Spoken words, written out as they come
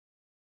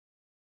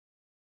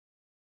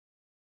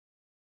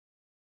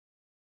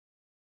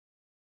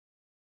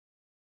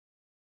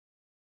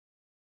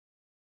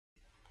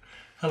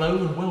Hello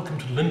and welcome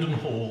to Linden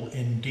Hall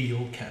in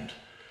Deal, Kent.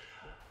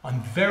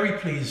 I'm very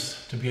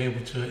pleased to be able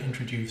to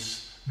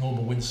introduce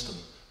Norma Winstone,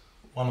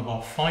 one of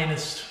our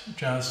finest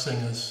jazz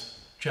singers,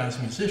 jazz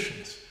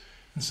musicians,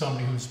 and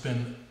somebody who's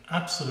been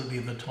absolutely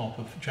at the top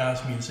of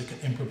jazz music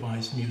and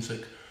improvised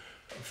music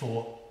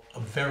for a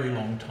very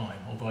long time,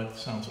 although it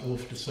sounds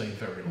awful to say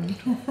very long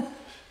time.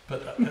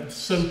 But I'm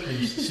so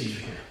pleased to see you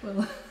here.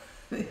 Well,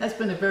 it has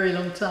been a very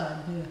long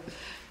time, yeah.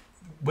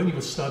 When you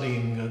were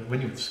studying, when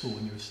you were at school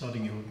and you were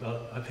studying, you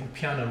were, I think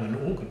piano and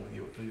organ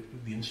were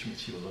the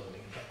instruments you were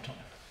learning at that time.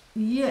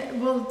 Yeah,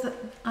 well,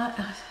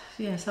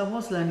 yes, I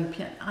was learning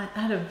piano. I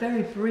had a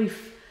very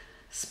brief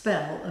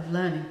spell of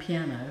learning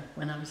piano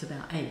when I was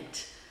about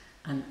 8,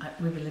 and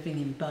we were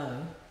living in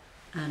Bow,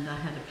 and I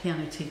had a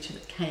piano teacher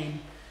that came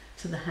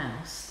to the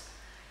house,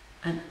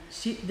 and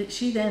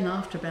she then,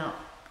 after about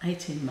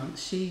 18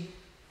 months, she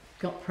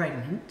got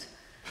pregnant,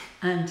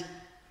 and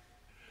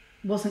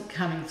wasn't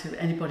coming to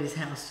anybody's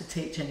house to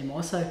teach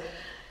anymore. So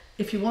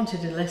if you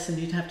wanted a lesson,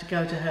 you'd have to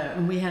go to her,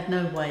 and we had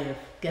no way of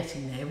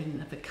getting there. We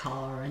didn't have a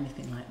car or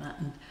anything like that.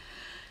 And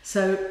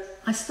so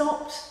I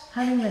stopped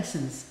having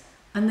lessons.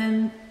 And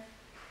then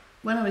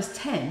when I was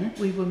 10,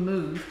 we were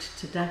moved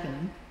to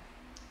Dagenham.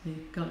 We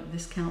got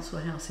this council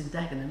house in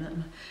Dagenham,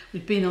 and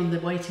we'd been on the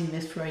waiting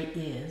list for 8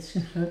 years,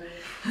 you know,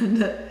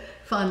 and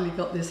finally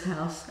got this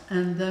house.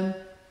 And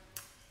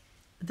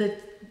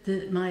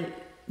my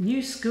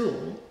new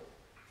school,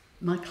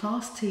 my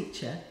class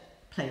teacher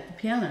played the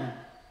piano,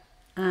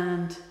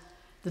 and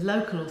the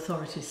local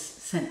authorities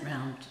sent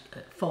round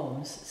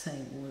forms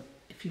saying, well,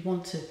 if you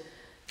want to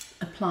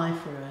apply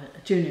for a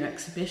junior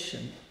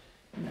exhibition,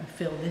 you know,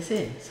 fill this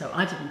in. So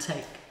I didn't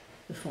take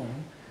the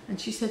form,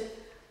 and she said,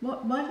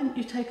 why didn't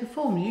you take a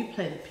form? You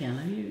play the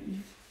piano,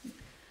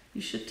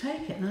 you should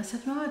take it. And I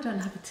said, no, I don't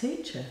have a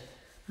teacher.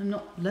 I'm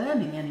not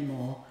learning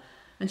anymore.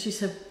 And she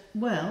said,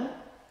 well,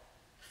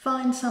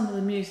 find some of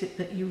the music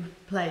that you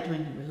played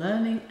when you were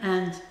learning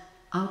and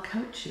I'll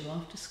coach you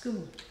after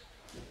school.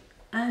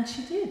 And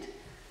she did.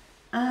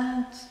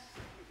 And,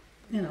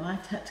 you know, I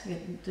had to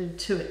do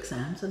 2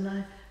 exams, and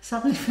I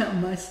suddenly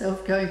found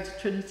myself going to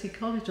Trinity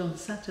College on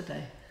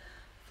Saturday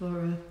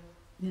for,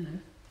 you know,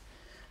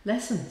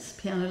 lessons,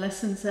 piano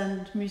lessons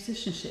and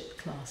musicianship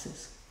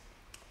classes,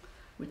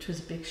 which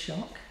was a big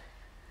shock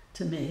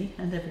to me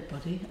and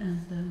everybody.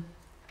 And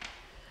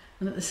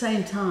at the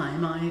same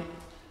time, I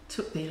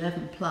took the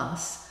 11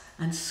 plus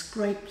and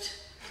scraped,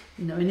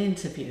 you know, an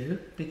interview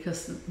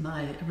because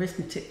my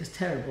arithmetic was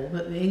terrible,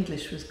 but the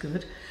English was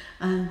good,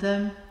 and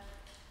I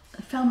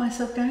found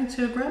myself going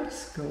to a grammar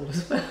school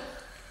as well.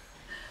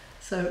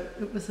 So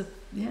it was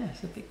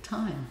it's a big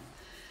time.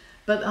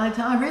 But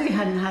I really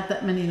hadn't had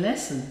that many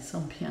lessons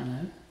on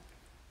piano.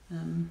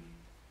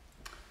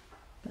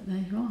 But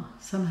there you are.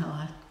 Somehow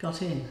I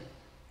got in.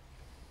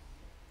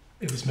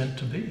 It was meant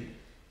to be.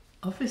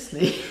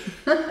 Obviously.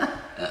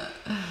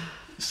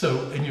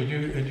 So in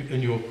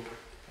your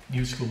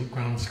new school,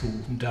 ground school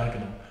in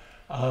Dagenham,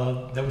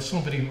 there was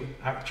somebody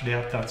actually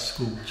at that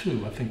school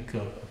too, I think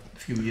a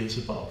few years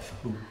above,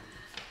 who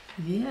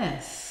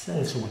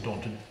also went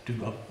on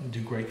to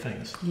do great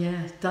things.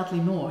 Yeah,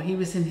 Dudley Moore. He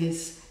was in the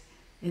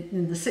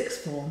 6th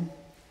form,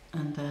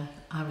 and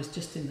I was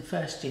just in the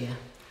 1st year.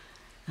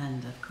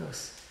 And of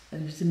course, I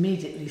was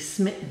immediately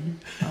smitten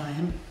by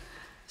him.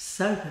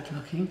 So good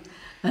looking.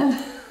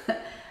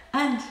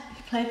 And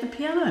he played the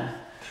piano.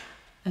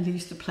 And he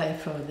used to play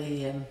for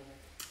the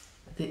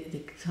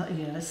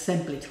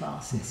assembly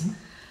classes,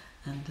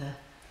 mm-hmm.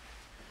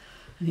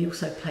 And he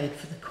also played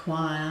for the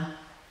choir,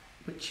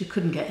 which you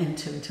couldn't get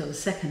into until the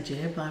 2nd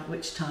year. By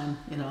which time,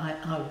 you know,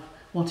 I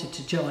wanted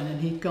to join,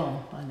 and he'd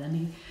gone by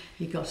then.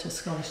 He got a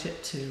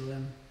scholarship to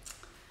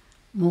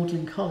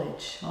Magdalen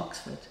College,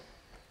 Oxford,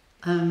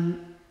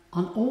 on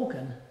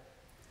organ,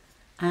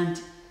 and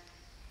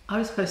I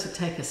was supposed to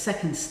take a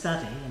second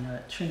study, you know,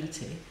 at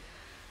Trinity,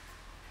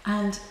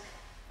 and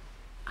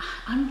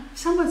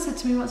someone said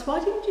to me once, why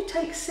didn't you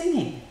take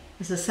singing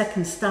as a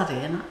second study?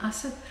 And I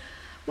said,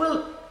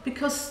 well,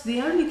 because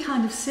the only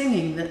kind of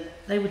singing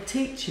that they would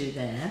teach you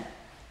there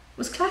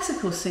was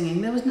classical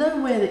singing. There was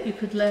nowhere that you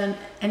could learn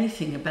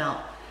anything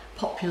about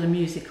popular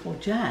music or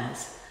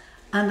jazz.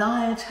 And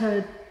I had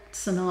heard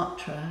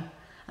Sinatra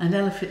and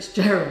Ella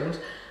Fitzgerald,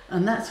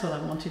 and that's what I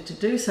wanted to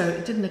do. So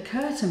it didn't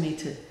occur to me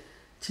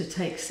to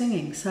take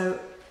singing. So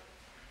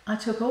I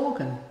took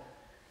organ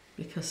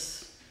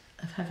because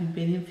of having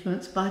been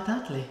influenced by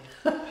Dudley.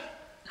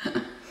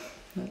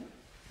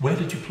 Where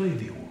did you play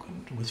the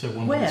organ? Was there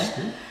one at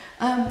school?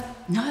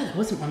 No, there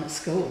wasn't one at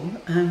school.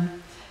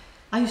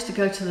 I used to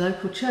go to the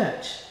local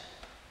church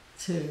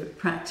to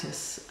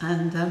practice,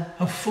 and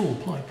a full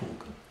pipe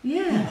organ?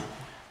 Yeah.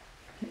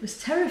 It was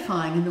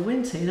terrifying in the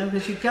winter, you know,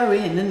 because you go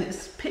in and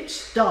it's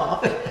pitch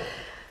dark,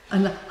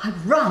 and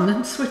I'd run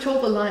and switch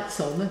all the lights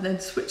on and then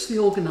switch the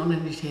organ on,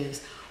 and it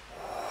hears.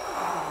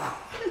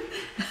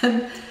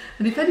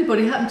 And if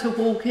anybody happened to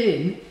walk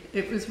in,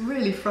 it was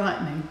really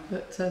frightening.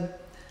 But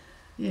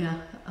yeah,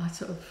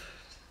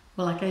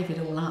 I gave it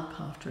all up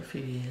after a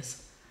few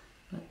years.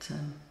 But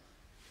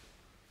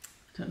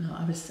I don't know,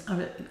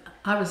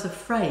 I was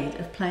afraid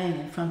of playing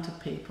in front of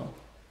people.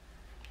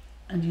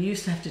 And you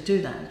used to have to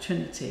do that at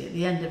Trinity. At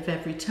the end of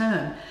every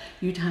term,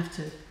 you'd have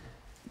to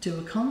do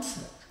a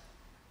concert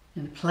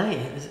and play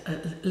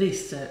at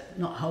least,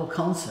 not a whole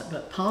concert,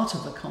 but part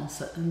of a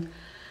concert. And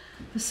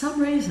for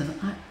some reason,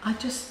 I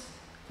just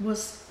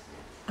was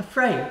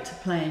afraid to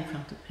play in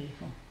front of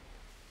people.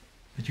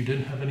 But you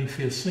didn't have any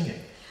fear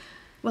singing?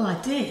 Well,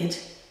 I did,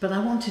 but I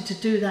wanted to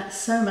do that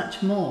so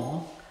much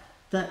more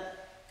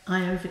that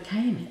I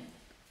overcame it.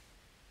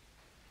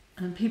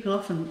 And people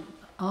often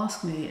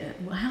ask me,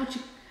 well, how do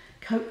you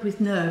cope with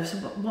nerves?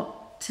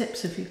 What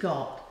tips have you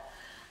got?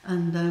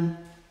 And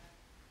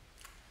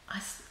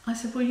I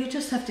said, well, you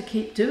just have to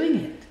keep doing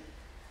it.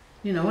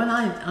 You know, when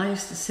I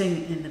used to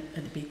sing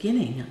at the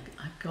beginning,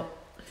 I got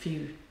a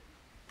few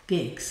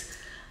gigs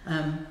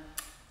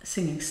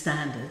singing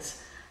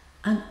standards,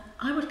 and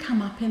I would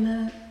come up in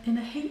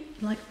a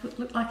heat,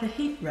 looked like a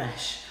heat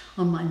rash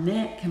on my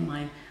neck and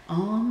my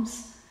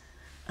arms,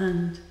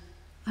 and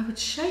I would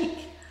shake.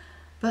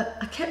 But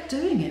I kept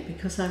doing it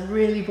because I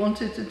really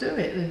wanted to do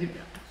it.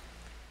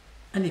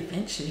 And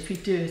eventually, if you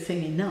do a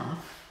thing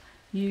enough,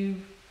 you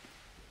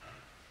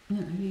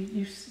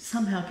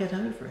somehow get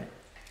over it.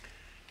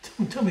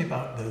 Tell me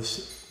about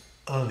those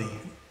early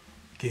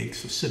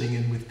gigs of sitting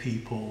in with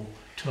people,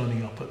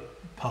 turning up at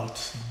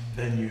parts,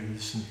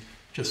 venues, and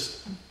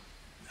just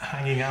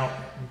hanging out,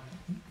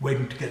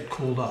 waiting to get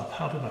called up.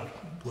 How did that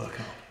work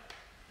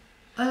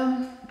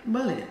out?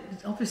 Well, it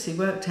obviously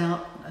worked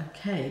out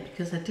okay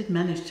because I did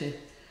manage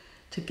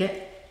to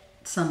get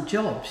some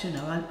jobs, you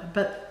know.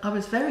 But I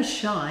was very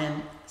shy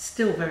and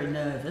still very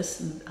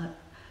nervous,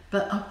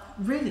 but I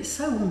really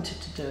so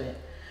wanted to do it.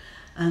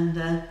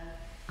 And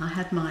I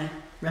had my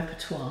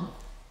repertoire,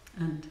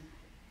 and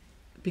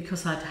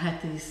because I'd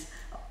had these,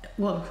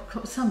 well,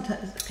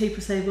 sometimes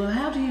people say, well,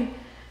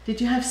 did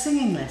you have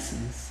singing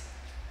lessons?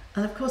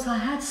 And of course I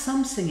had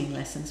some singing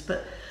lessons,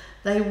 but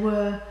they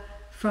were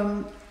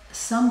from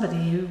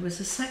somebody who was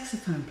a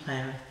saxophone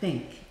player, I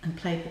think, and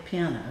played the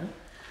piano.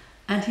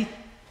 And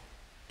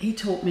he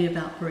taught me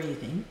about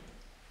breathing,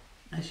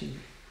 as you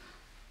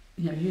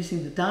know,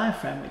 using the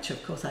diaphragm, which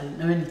of course I didn't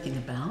know anything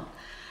about.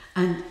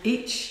 And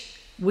each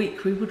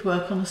week we would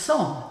work on a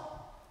song,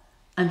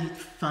 and he'd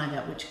find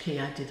out which key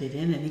I did it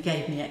in, and he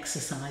gave me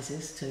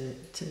exercises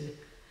to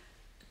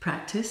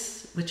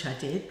practice, which I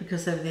did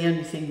because they were the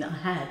only thing that I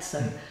had.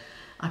 So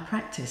I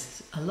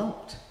practiced a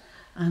lot,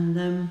 and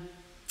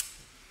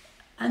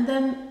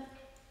then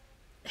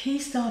he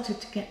started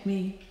to get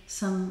me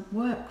some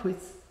work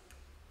with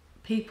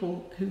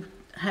people who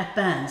had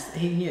bands that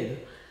he knew,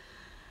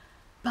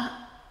 but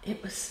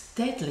it was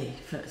deadly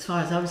as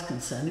far as I was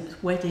concerned. It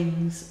was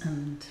weddings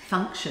and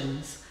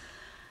functions,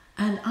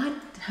 and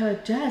I'd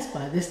heard jazz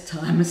by this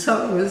time,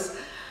 so I was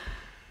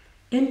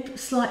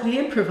slightly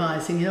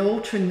improvising, you know,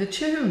 altering the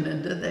tune,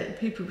 and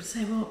people would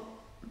say, well,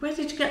 where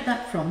did you get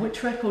that from?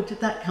 Which record did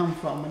that come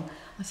from? And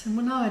I said,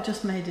 well, no, I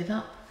just made it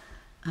up.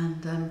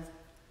 And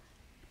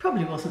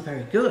probably wasn't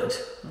very good,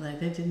 although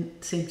they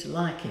didn't seem to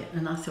like it.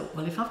 And I thought,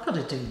 well, if I've got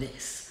to do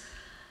this,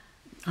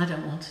 I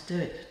don't want to do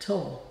it at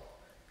all.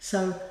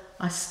 So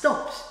I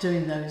stopped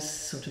doing those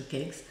sort of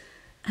gigs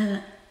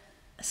and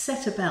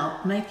set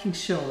about making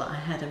sure that I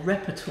had a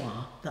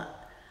repertoire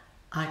that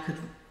I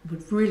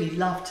would really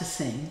love to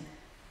sing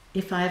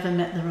if I ever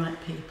met the right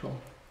people.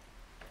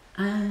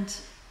 And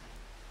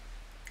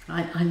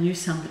I knew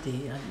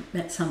somebody, I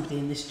met somebody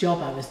in this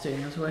job I was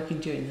doing. I was working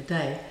during the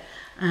day,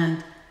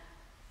 and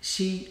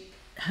she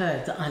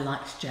heard that I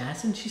liked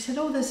jazz, and she said,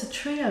 oh, there's a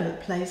trio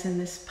that plays in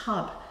this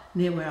pub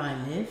near where I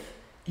live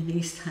in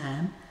East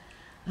Ham.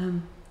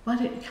 Why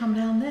don't you come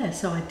down there?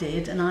 So I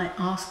did, and I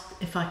asked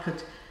if I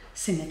could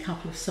sing a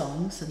couple of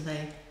songs, and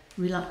they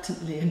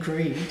reluctantly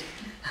agreed.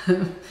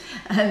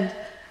 And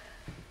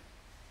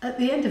at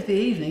the end of the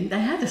evening, they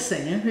had a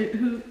singer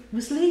who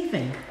was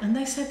leaving, and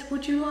they said,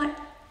 would you like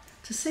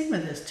to sing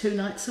with us 2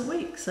 nights a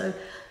week? So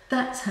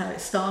that's how it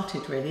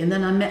started, really. And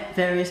then I met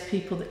various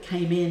people that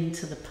came in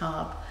to the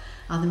pub,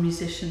 other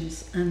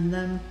musicians,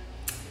 and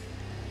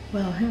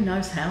well, who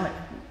knows how it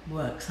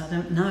works, I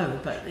don't know,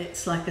 but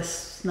it's like a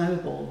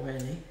snowball,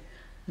 really.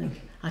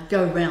 I'd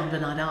go around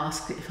and I'd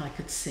ask if I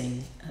could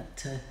sing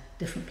at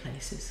different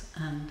places,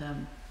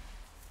 and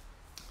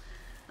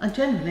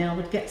generally I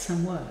would get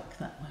some work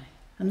that way.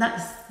 And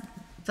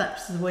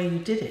that's the way you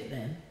did it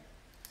then,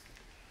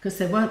 because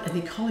there weren't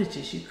any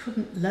colleges. You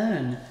couldn't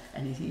learn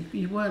anything.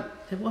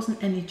 There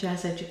wasn't any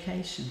jazz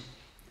education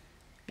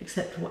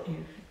except what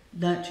you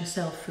learnt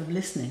yourself from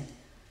listening.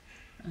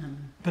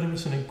 But it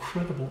was an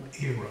incredible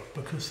era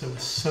because there were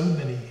so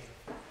many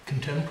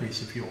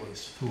contemporaries of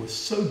yours who were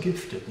so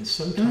gifted and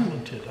so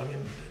talented. I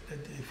mean,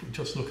 if we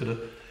just look at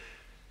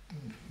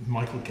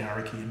Michael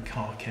Garrick, Ian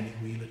Carr, Kenny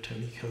Wheeler,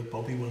 Tony Coe,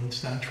 Bobby Willen,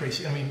 Stan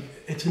Tracy. I mean,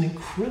 it's an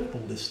incredible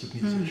list of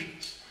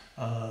musicians.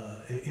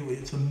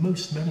 It's the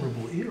most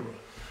memorable era.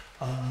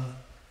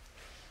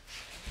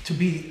 To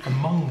be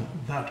among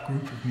that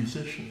group of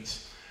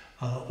musicians,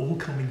 all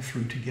coming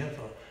through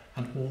together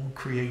and all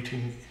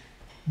creating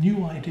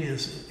new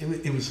ideas.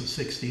 It was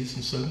the 60s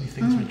and so many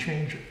things were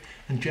changing.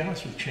 And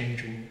jazz was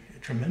changing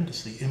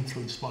tremendously,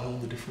 influenced by all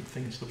the different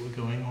things that were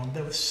going on.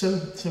 There was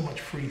so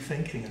much free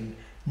thinking and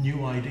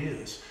new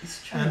ideas.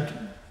 It's true.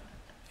 And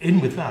in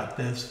with that,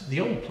 there's the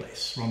old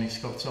place, Ronnie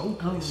Scott's old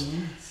place,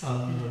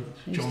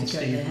 John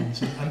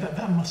Stevens, and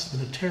that must have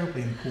been a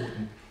terribly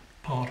important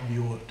part of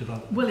your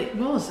development. Well, it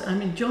was. I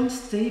mean, John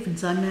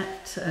Stevens, I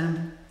met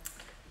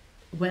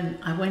when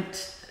I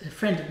went. A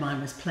friend of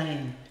mine was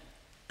playing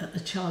at the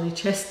Charlie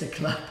Chester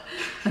Club,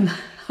 and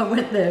I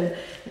went there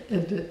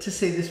to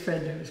see this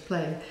friend who was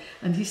playing,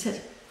 and he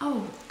said,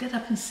 "Oh, get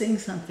up and sing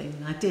something."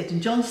 And I did,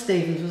 and John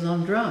Stevens was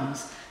on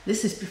drums.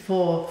 This is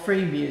before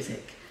free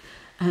music,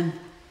 and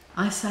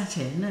I sat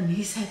in, and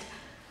he said,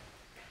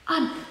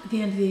 at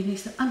the end of the evening, he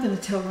said, "I'm going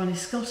to tell Ronnie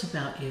Scott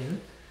about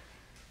you."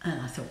 And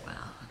I thought, well,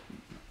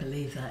 I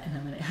believe that,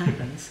 when it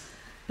happens.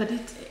 But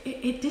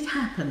it did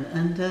happen,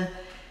 and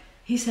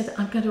he said,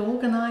 "I'm going to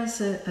organise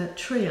a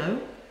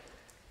trio,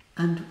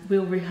 and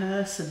we'll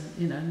rehearse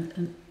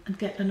and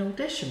get an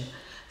audition."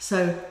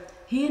 So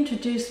he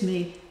introduced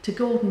me to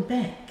Gordon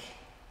Beck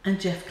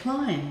and Jeff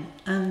Klein,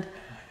 and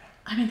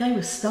I mean, they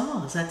were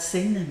stars. I'd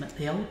seen them at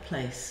the old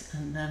place,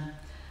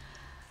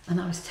 and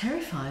I was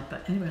terrified.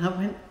 But anyway, I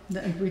went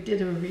and we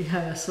did a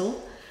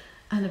rehearsal,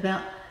 and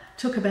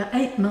took about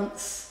 8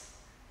 months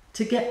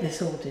to get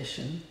this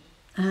audition.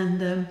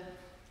 And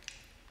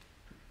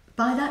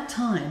by that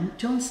time,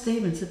 John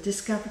Stevens had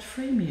discovered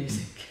free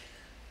music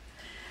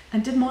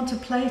and didn't want to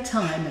play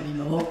time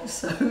anymore.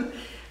 So,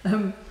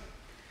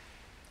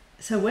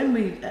 so when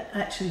we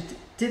actually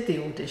did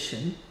the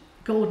audition,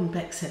 Gordon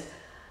Beck said,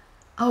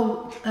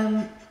 "Oh,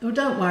 well,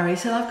 don't worry." He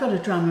said, "I've got a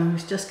drummer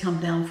who's just come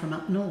down from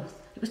up north."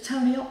 It was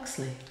Tony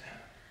Oxley.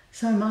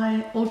 So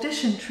my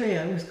audition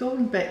trio was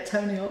Gordon Beck,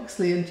 Tony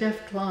Oxley and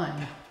Jeff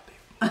Klein.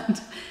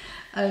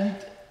 And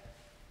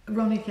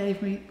Ronnie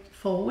gave me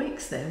 4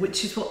 weeks there,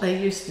 which is what they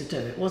used to do.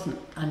 It wasn't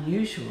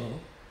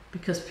unusual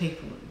because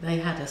they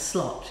had a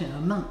slot, a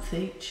month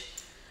each.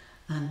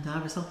 And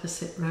I was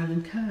opposite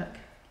Roland Kirk.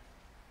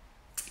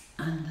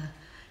 And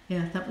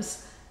that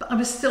was, but I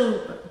was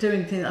still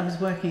doing things. I was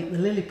working at the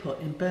Lilliput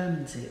in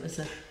Bermondsey. It was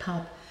a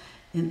pub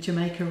in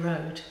Jamaica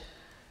Road,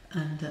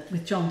 and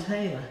with John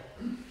Taylor,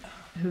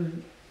 who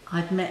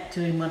I'd met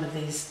doing one of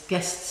these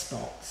guest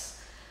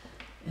spots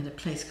in a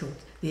place called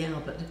the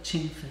Albert at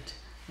Chingford,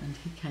 and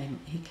he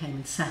came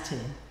and sat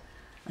in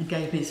and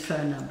gave me his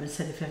phone number and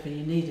said, if ever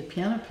you need a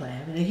piano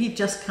player. He'd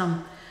just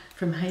come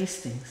from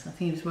Hastings. I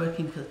think he was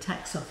working for the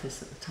tax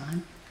office at the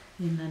time,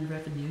 Inland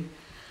Revenue,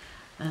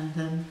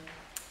 and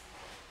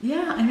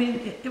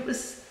it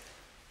was.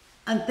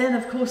 And then,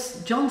 of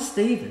course, John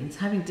Stevens,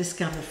 having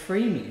discovered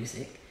free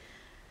music,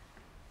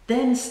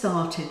 then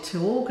started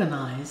to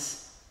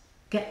organise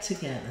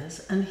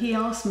get-togethers, and he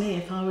asked me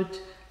if I would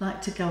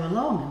like to go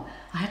along. And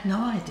I had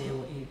no idea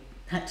what you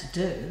had to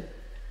do,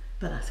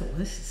 but I thought, well,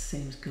 this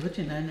seems good,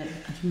 and I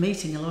was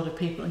meeting a lot of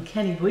people, and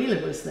Kenny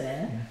Wheeler was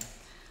there. Yeah.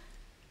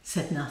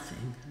 Said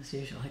nothing, as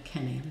usual.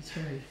 Kenny was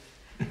very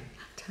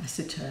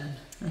taciturn,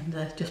 and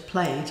just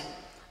played,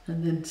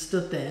 and then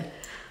stood there.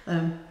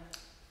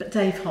 But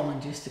Dave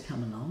Holland used to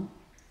come along.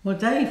 Well,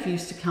 Dave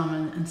used to come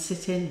and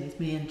sit in with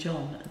me and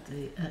John at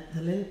the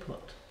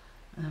Lilliput,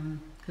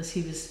 because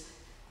he was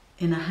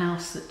in a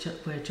house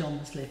where John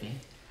was living,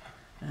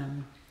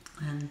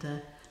 and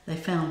they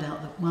found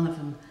out that one of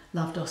them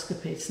loved Oscar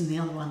Peterson, the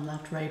other one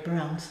loved Ray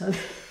Brown, so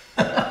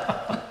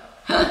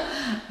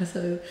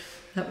so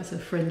that was a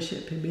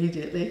friendship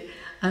immediately.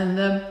 And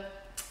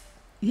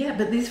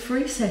but these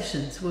free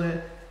sessions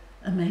were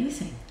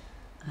amazing,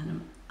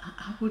 and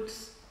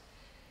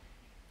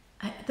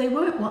they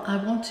weren't what I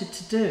wanted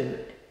to do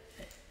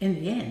in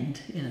the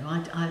end.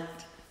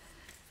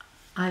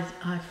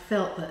 I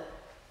felt that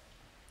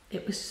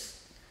it was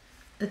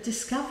a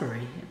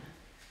discovery,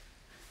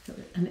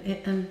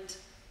 and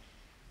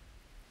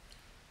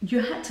you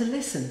had to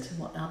listen to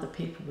what other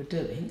people were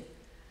doing,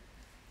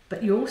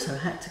 but you also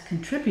had to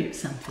contribute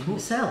something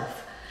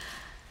yourself,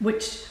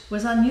 which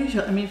was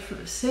unusual. I mean,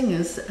 for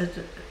singers,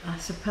 I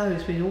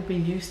suppose we'd all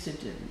been used to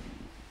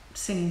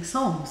singing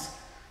songs,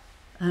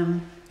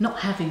 not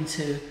having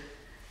to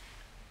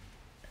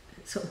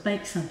sort of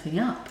make something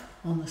up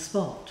on the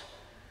spot.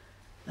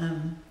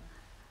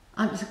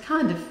 It was a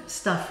kind of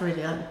stuff,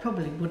 really. I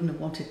probably wouldn't have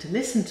wanted to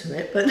listen to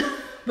it,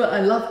 but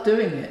I loved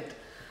doing it.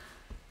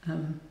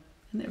 And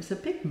it was a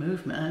big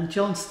movement. And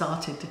John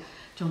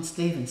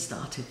Stevens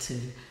started to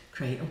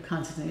create all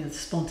kinds of things, the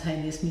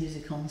Spontaneous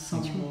Music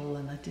Ensemble,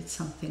 and I did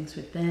some things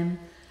with them.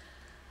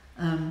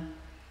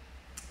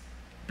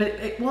 But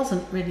it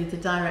wasn't really the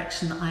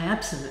direction I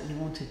absolutely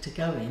wanted to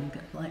go in,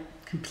 like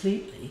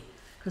completely,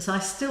 because I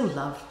still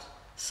loved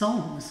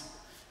songs.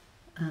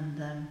 And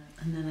then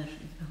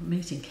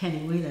meeting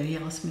Kenny Wheeler, he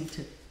asked me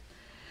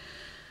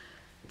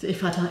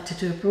if I'd like to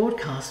do a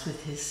broadcast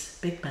with his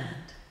big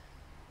band.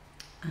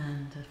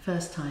 And the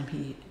first time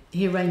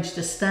he arranged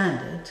a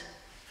standard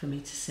for me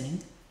to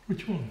sing.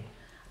 Which one?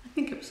 I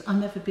think it was I'll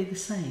Never Be the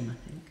Same, I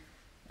think.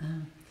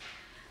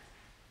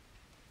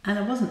 and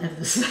I wasn't ever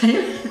the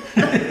same.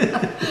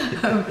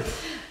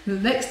 The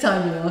next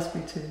time he asked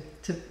me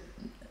to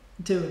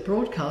do a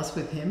broadcast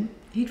with him,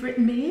 he'd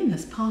written me in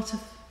as part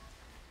of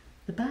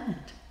the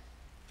band,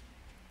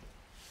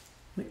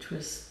 which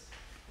was,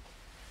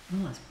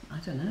 well, I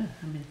don't know.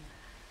 I mean,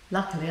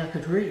 luckily I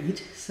could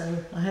read,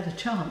 so I had a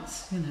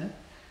chance, you know.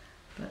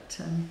 But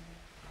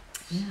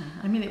yeah,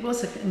 I mean, it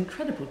was an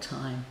incredible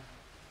time.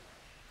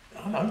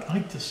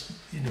 I just,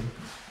 you know,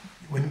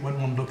 when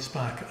one looks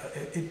back,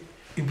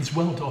 it was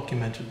well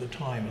documented at the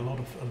time. A lot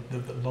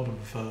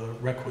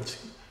of records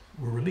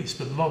were released,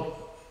 but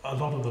a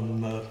lot of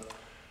them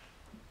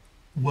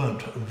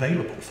weren't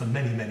available for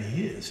many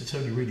years. It's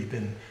only really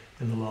been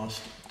in the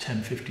last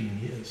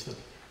 10-15 years that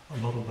a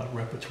lot of that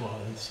repertoire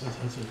has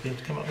been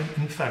to come up.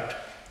 In fact,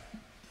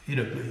 you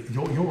know,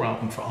 your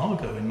album for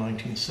Argo in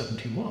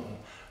 1971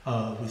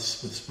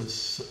 was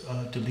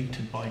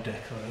deleted by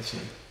Decca, as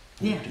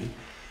they do.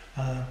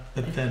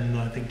 But then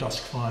I think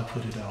Duskfire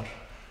put it out.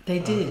 They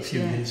did a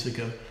few years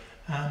ago,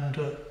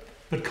 and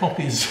but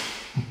copies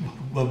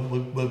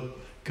were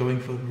going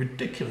for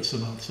ridiculous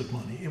amounts of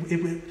money.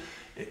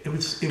 It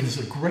was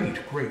a great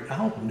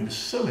album. It was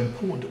so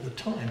important at the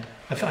time.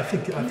 I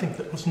think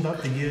that wasn't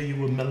that the year you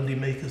were Melody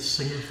Maker's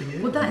Singer of the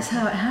Year. Well, that's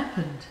how it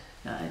happened.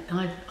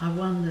 I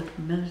won the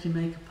Melody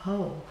Maker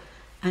poll,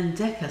 and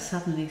Decca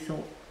suddenly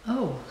thought,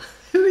 "Oh,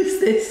 who is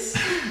this?"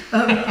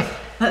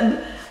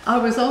 And I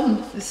was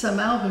on some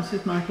albums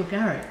with Michael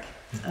Garrick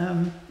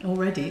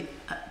already,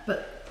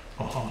 but.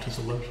 Heart is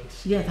a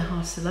Lotus. Yeah, The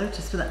Heart is a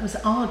Lotus, but that was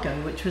Argo,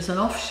 which was an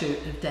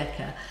offshoot of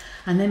Decca,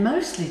 and they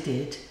mostly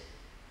did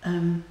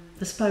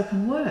the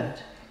spoken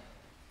word,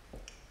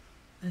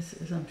 as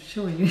I'm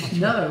sure you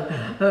know.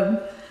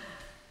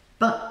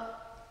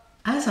 But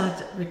as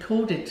I'd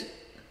recorded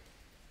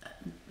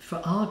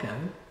for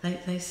Argo,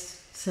 they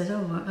said,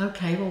 "Oh,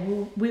 okay,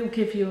 well, we'll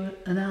give you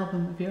an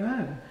album of your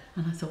own."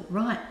 And I thought,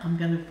 right, I'm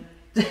going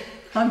to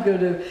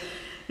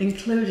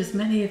include as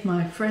many of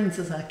my friends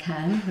as I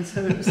can. And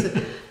so it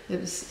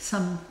was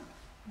some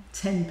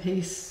 10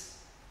 pieces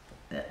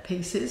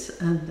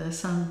and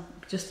some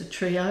just a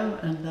trio,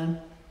 and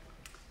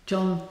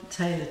John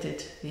Taylor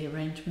did the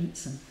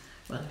arrangements, and,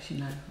 well, as you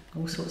know,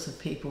 all sorts of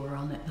people were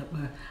on it that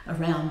were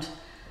around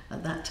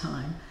at that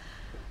time,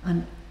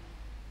 and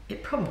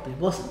it probably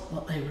wasn't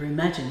what they were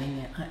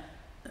imagining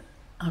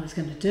I was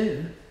going to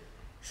do,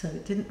 so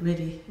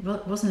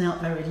it wasn't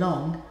out very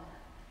long,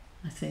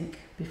 I think,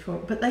 before,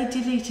 but they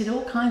deleted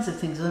all kinds of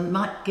things.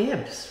 Mike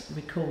Gibbs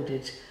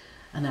recorded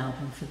an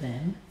album for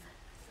them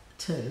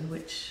too,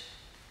 which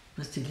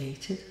was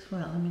deleted as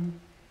well. I mean,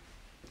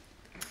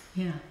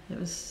 yeah, it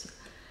was.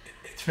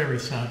 It's very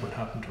sad what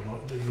happened to a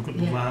lot. Look at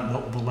the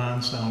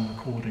Lansdowne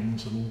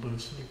recordings and all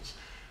those things.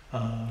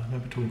 I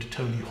remember talking to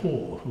Tony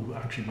Hall, who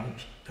actually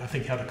managed, I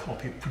think, had a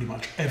copy of pretty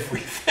much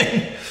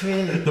everything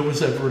that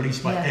was ever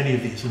released by any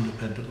of these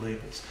independent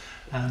labels,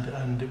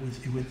 and it was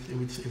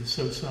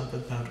so sad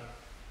that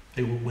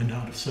they went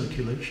out of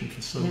circulation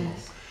for so long.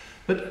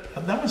 But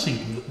that was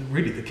even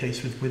really the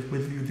case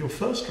with your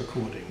first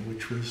recording,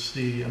 which was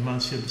the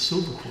Amancio da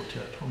Silva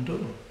Quartet on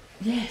Doma.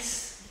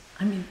 Yes,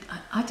 I mean,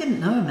 I didn't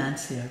know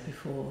Amancio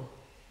before.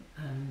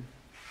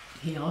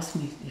 He asked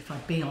me if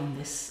I'd be on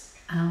this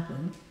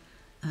album,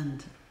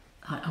 and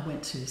I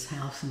went to his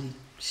house and he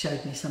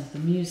showed me some of the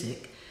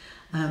music.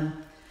 I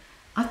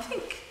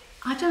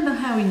don't know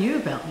how he knew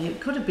about me. It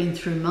could have been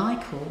through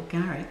Michael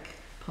Garrick,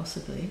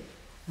 possibly,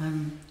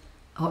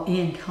 or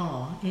Ian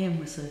Carr. Ian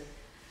was a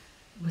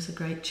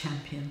great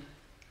champion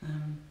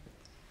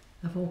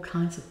of all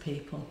kinds of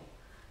people.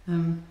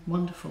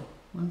 Wonderful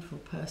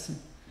person.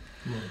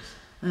 Yes.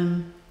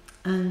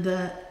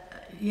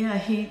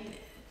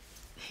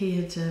 He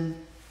had.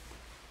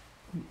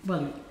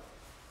 Well,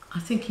 I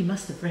think he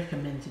must have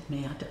recommended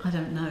me. I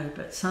don't know,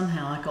 but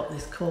somehow I got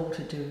this call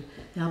to do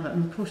the album.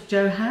 And of course,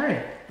 Joe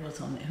Harriott was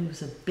on it, who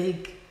was a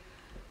big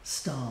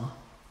star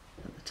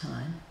at the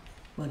time.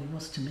 Well, he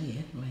was to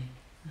me anyway.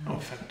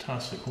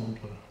 Fantastic horn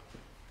player.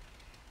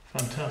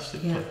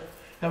 Fantastic player.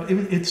 Now,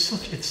 it's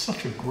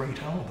such a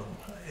great album.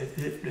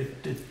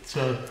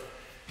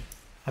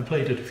 I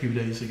played it a few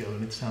days ago,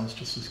 and it sounds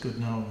just as good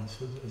now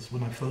as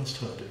when I first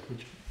heard it.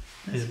 Which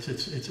it's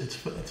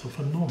a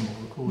phenomenal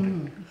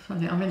recording.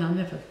 Funny. I mean, I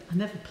never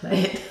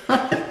play it.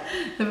 I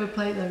never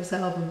play those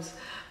albums,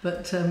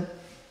 but I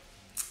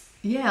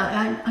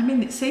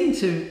mean, it seemed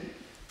to.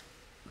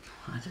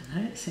 I don't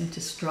know. It seemed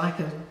to strike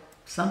a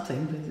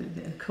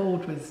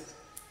chord with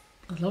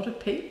a lot of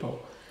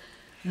people.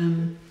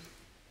 Can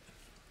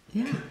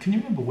you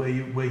remember where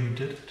you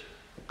did it?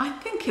 I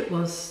think it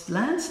was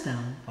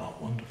Lansdowne. Oh,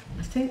 wonderful.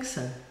 I think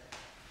so.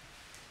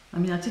 I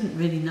mean, I didn't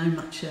really know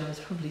much. I was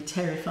probably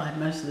terrified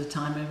most of the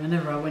time.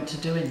 Whenever I went to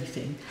do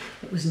anything,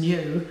 it was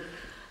new.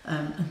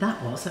 And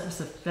that was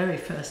the very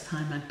first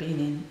time I'd been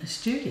in a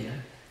studio.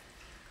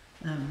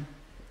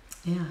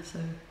 So...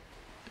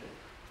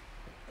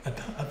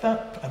 At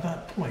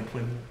that point,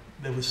 when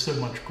there was so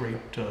much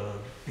great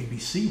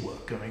BBC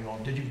work going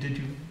on, did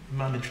you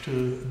manage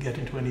to get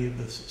into any of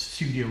the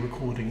studio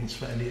recordings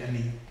for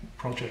any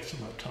projects at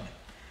that time?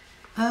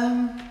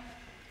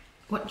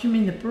 What do you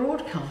mean, the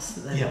broadcast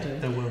that they were doing? Yeah,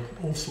 there were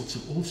all sorts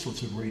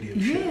of radio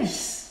shows.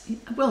 Yes,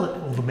 well,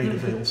 all the Maida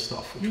Vale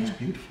stuff, which was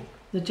beautiful.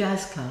 The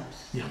jazz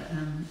clubs.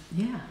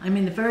 Yeah. I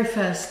mean, the very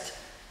first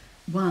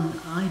one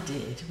I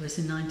did was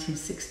in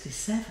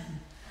 1967.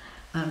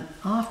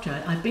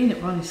 After I'd been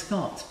at Ronnie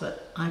Scott's,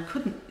 but you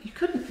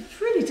couldn't. It's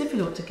really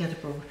difficult to get a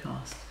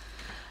broadcast.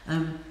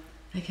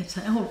 They kept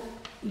saying, "Oh,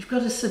 you've got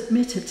to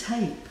submit a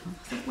tape." I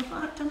thought,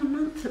 well, I've done a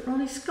month at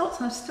Ronnie Scott's,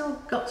 I've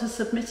still got to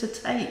submit a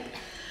tape.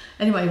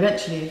 Anyway,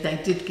 eventually they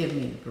did give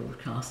me a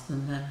broadcast,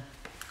 and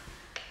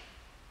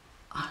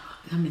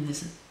I mean,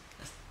 there's a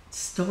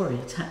story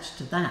attached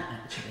to that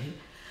actually,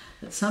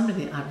 that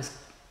somebody I was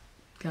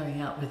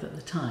going out with at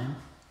the time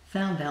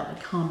found out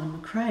that Carmen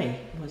McRae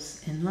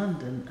was in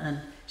London, and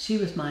she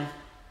was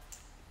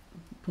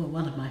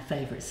one of my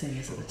favourite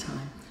singers at the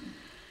time.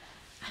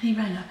 And he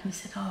rang up and he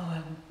said,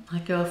 "Oh, my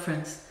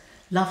girlfriend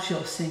loves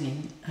your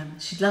singing.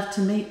 She'd love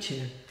to meet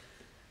you."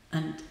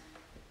 And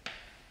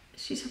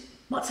she said,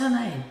 "What's her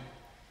name?"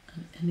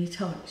 And he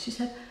told her. She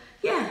said,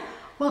 "Yeah,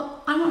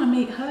 well, I want to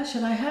meet her.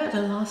 I heard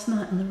her last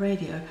night on the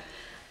radio.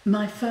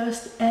 My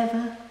first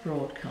ever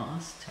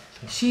broadcast.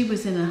 She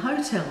was in a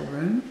hotel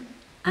room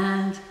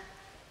and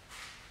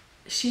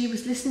she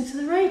was listening to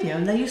the radio,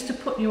 and they used to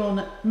put you on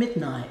at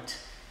midnight,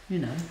 you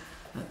know.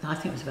 I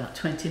think it was about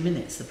 20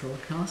 minutes, the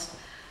broadcast.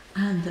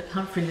 And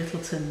Humphrey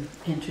Littleton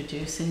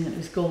introducing. It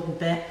was Gordon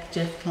Beck,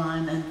 Jeff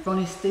Klein and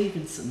Ronnie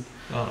Stevenson,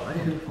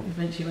 who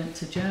eventually went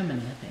to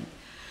Germany, I think.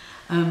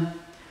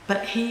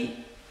 But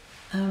he,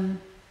 you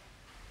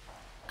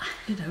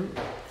know,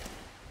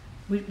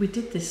 we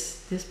did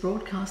this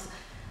broadcast,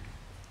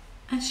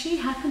 and she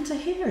happened to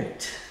hear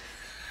it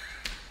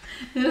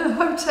in a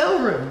hotel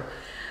room.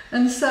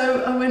 And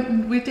so I went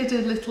and we did a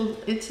little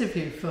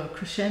interview for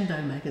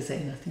Crescendo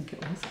magazine, I think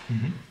it was,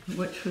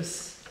 which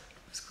was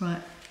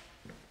quite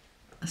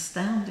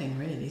astounding,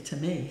 really, to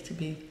me, to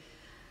be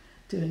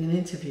doing an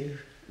interview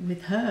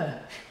with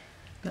her.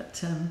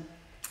 But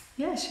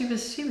yeah, she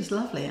was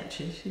lovely,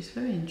 actually. She's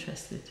very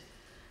interested,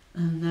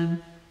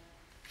 and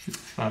she's a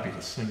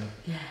fabulous singer.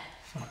 Yeah,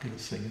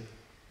 fabulous singer.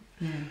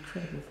 Yeah,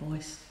 incredible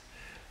voice.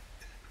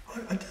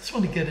 I just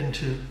want to get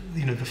into,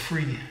 you know, the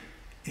free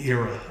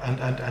era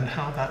and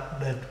how that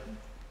led.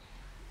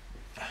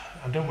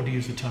 I don't want to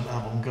use the term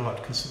avant-garde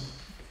because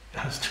it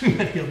has too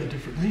many other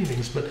different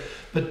meanings, but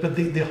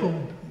the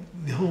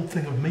whole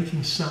thing of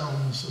making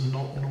sounds and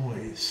not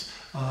noise,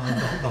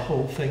 the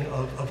whole thing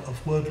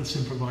of wordless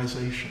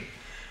improvisation.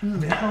 I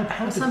mean, how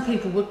did, some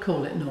people would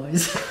call it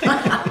noise.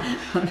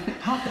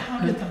 how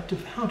did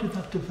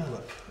that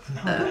develop, and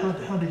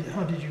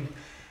how did you?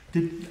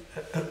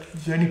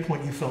 Is there any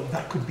point you felt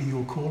that could be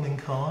your calling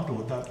card,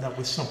 or that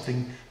was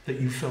something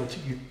that you felt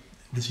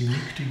was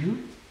unique to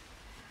you?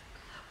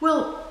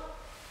 Well,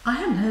 I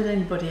hadn't heard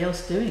anybody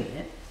else doing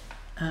it,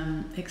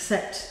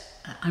 except,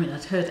 I mean,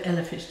 I'd heard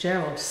Ella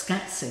Fitzgerald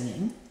scat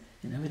singing,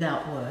 you know,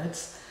 without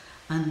words,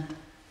 and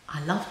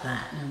I loved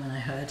that. And when I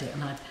heard it,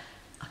 and I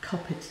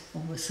copied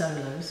all the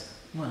solos.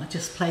 Well, I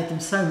just played them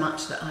so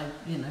much that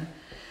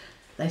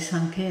they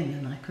sunk in,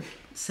 and I could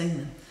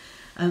sing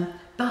them.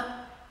 But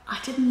I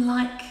didn't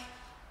like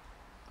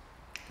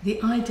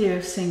the idea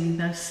of singing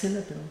those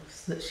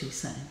syllables that she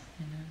sang,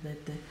 you know,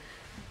 the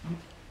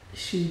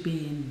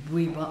shoo-bee and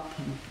wee-wop,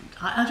 and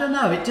I don't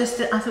know,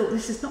 I thought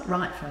this is not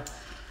right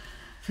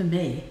for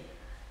me,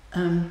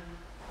 and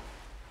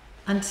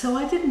so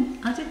I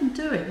didn't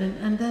do it,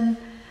 and then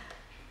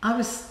I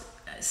was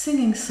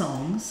singing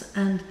songs,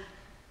 and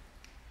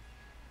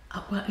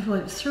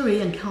through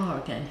Ian Carr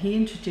again, he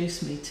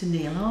introduced me to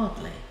Neil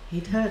Ardley.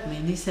 He'd heard me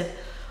and he said,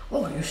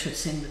 "Oh, you should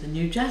sing with the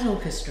New Jazz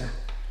Orchestra."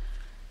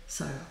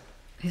 So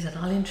he said,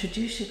 "I'll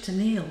introduce you to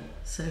Neil."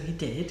 So he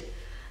did,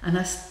 and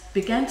I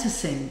began to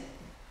sing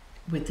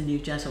with the New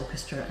Jazz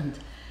Orchestra,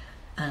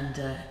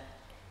 and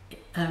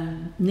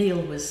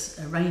Neil was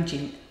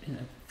arranging, you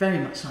know, very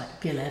much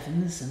like Gil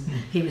Evans, and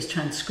he was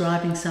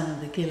transcribing some of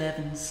the Gil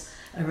Evans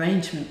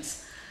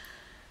arrangements.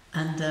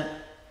 And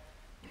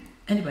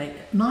anyway,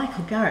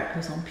 Michael Garrick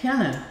was on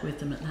piano with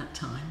them at that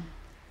time.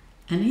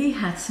 And he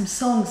had some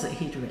songs that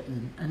he'd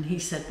written, and he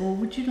said, "Well,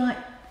 would you like,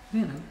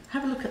 you know,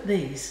 have a look at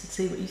these and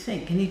see what you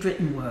think?" And he'd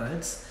written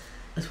words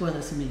as well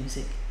as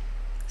music.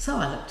 So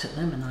I looked at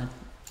them and I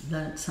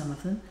learnt some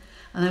of them.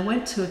 And I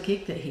went to a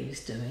gig that he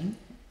was doing,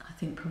 I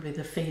think probably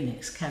the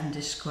Phoenix,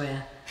 Cavendish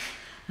Square.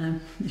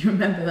 You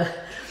remember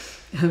that?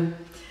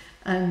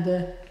 And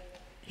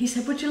he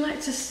said, "Would you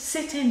like to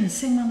sit in and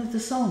sing one of the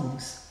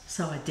songs?"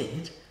 So I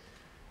did.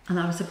 And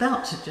I was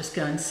about to just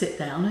go and sit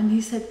down, and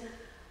he said,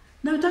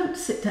 "No, don't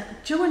sit down.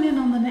 Join in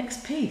on the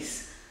next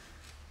piece."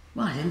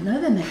 Well, I didn't know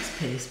the next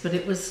piece, but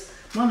it was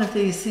one of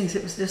these things.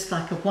 It was just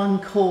like a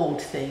one-chord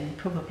thing,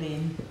 probably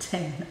in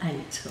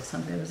 10/8 or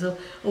something. It was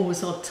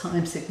always odd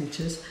time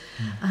signatures.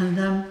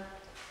 And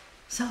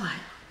so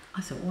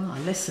I thought, well, I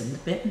listened a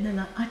bit, and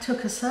then I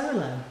took a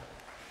solo,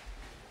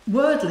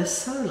 wordless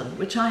solo,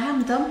 which I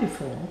hadn't done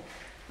before.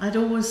 I'd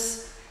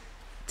always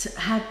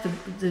had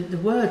the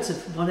words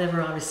of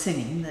whatever I was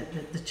singing,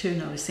 the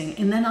tune I was singing,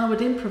 and then I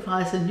would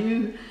improvise a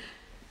new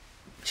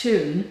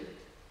tune,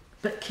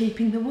 but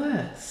keeping the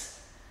words.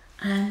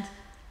 And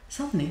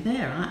suddenly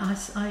there,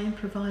 I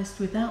improvised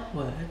without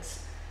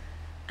words.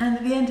 And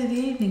at the end of the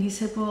evening, he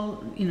said,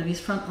 well, you know, his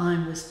front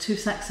line was 2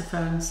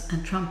 saxophones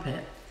and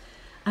trumpet.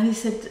 And he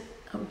said,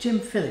 Jim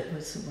Phillip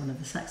was one of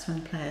the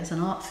saxophone players,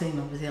 and Art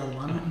Thiemann was the other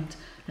one,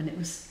 and it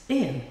was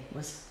Ian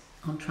was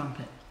on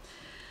trumpet.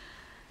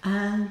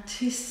 And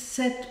he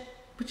said,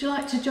 would you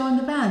like to join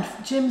the band?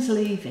 Jim's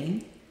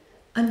leaving,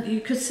 and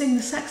you could sing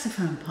the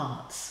saxophone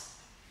parts.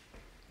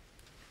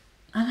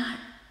 And I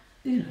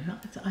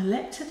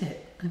leapt at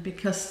it,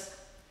 because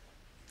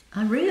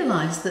I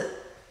realised that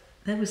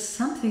there was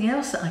something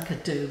else that I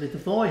could do with the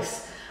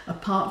voice,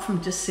 apart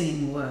from just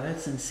singing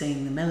words and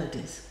singing the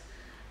melodies.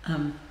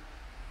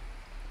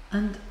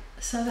 And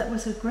so that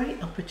was a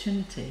great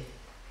opportunity.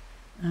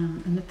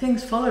 And the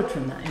things followed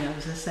from that. You know,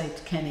 as I say,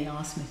 Kenny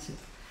asked me to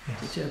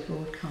do a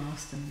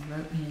broadcast and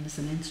wrote me in as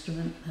an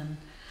instrument. And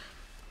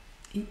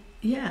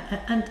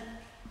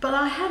but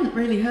I hadn't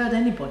really heard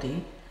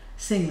anybody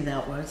sing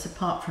without words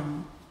apart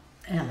from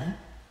Ella.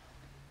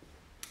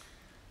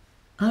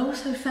 I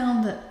also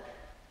found that,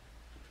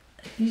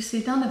 you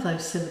see, none of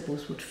those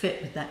syllables would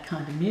fit with that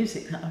kind of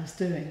music that I was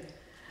doing.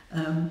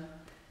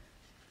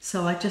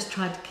 So I just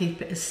tried to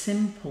keep it as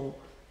simple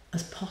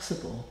as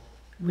possible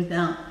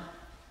without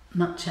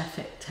much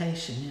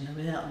affectation, you know,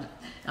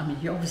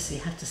 you obviously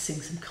have to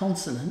sing some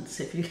consonants.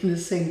 If you're going to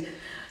sing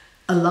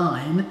a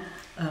line,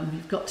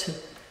 you've got to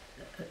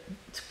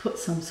put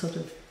some sort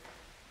of,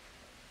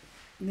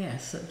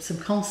 some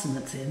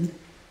consonants in.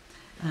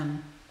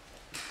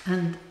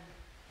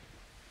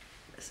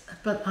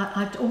 But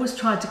I always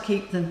tried to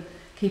keep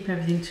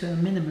everything to a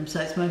minimum,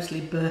 so it's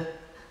mostly b,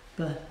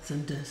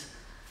 and ds.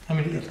 I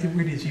mean, it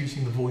really is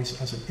using the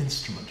voice as an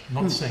instrument. I'm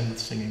not saying that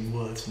singing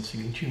words and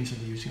singing tunes are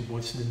using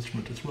voice as an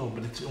instrument as well,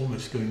 but it's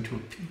almost going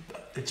to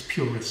its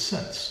purest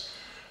sense.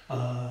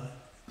 It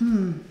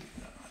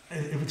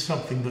was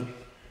something that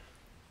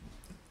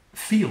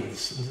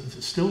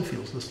still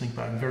feels, listening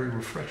back, very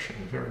refreshing,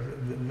 very,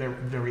 very,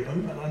 very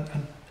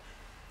open.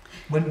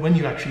 And when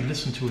you actually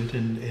listen to it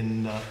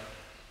in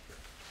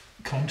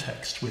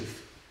context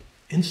with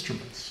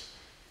instruments,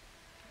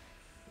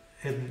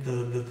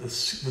 the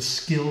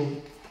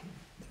skill,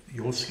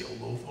 your skill,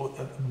 or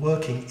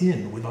working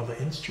in with other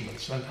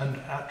instruments and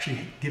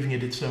actually giving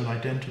it its own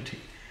identity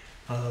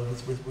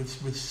was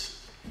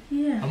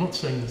I'm not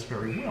saying this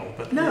very well,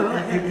 but no,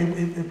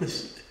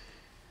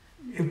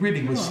 it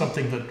really was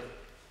something that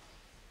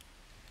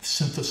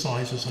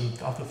synthesizers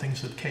and other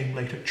things that came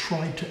later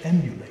tried to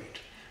emulate.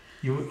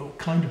 You were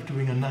kind of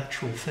doing a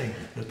natural thing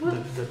I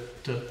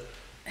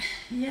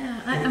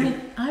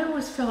mean, I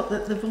always felt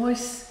that the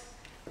voice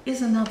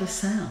is another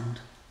sound.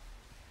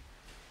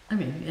 I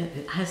mean,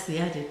 it has the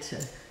added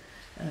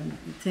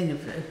thing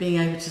of being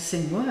able to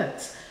sing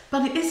words,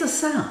 but it is a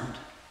sound.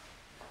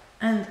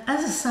 And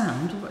as a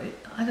sound,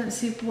 I don't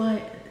see why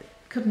it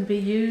couldn't be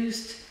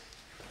used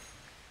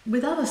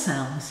with other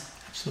sounds.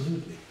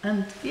 Absolutely.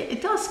 And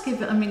it does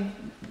give it, I mean,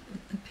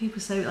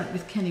 people say, like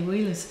with Kenny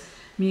Wheeler's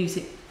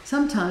music,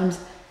 sometimes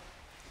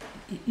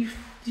you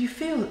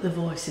feel that the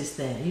voice is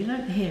there, you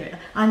don't hear it.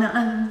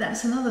 And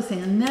that's another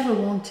thing, I never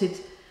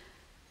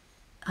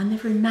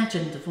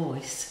imagined the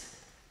voice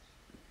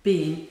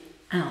being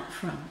out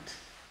front.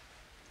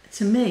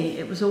 To me,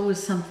 it was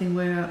always something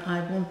where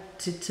I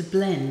wanted to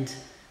blend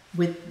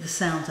with the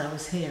sounds I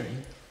was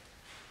hearing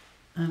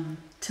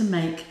to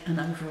make an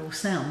overall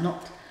sound,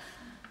 not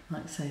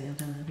like, say, I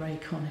don't know, Ray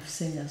Conniff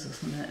singers or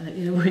something like that,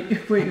 you know,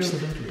 where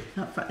absolutely.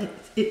 You're up front.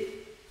 It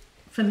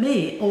for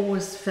me,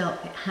 always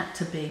felt it had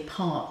to be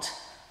part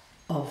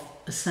of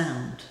a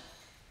sound,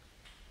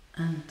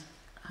 and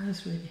I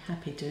was really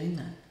happy doing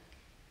that.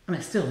 I mean,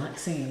 I still like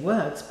singing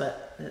words,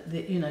 but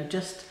you know,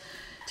 just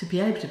to be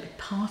able to be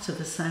part of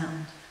a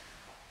sound,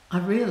 I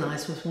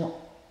realised was what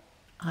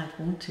I'd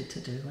wanted to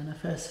do when I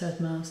first heard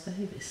Miles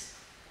Davis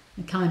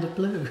and Kind of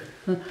Blue.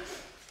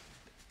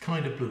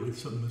 Kind of Blue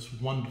is the most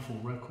wonderful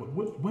record.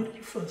 Where did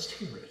you first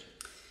hear it?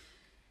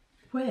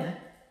 Where?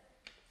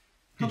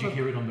 Did you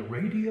hear it on the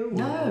radio?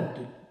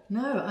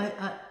 No.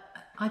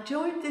 I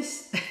joined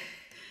this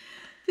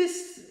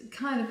this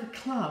kind of a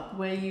club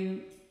where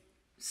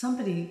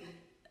somebody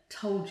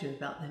told you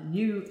about the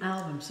new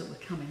albums that were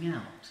coming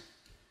out.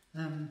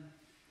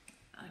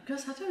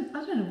 Because I don't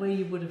know where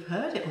you would have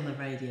heard it on the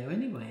radio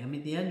anyway. I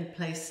mean, the only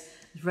place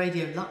was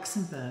Radio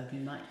Luxembourg.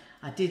 You know,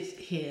 I did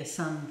hear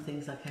some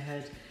things, like I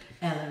heard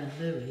Ella and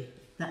Louis,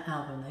 that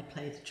album, they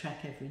played the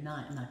track every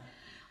night, and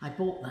I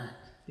bought that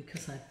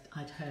because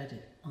I'd heard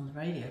it on the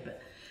radio.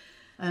 But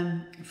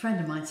a friend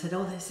of mine said,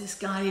 oh, there's this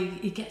guy,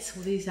 he gets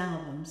all these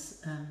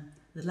albums,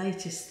 the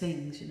latest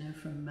things, you know,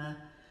 from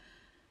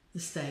the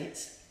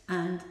States,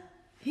 and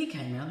he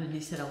came round and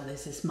he said, oh,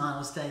 there's this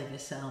Miles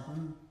Davis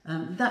album.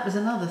 That was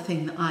another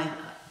thing that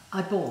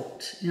I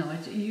bought. You know, I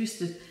used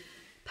to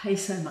pay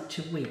so much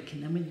a week,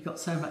 and then when you got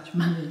so much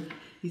money,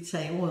 he'd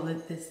say, "Oh,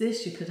 there's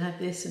this. You could have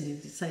this," and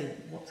he'd say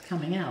what's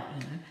coming out,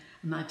 you know.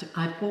 And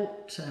I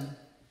bought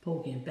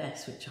Porgy and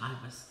Bess, which I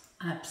was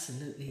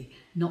absolutely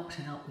knocked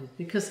out with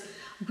because,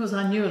 of course,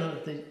 I knew a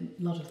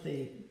lot of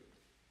the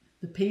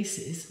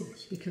pieces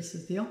because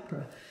of the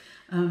opera,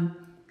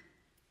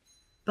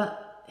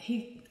 but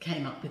he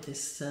came up with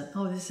this.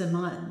 This is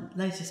my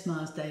latest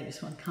Miles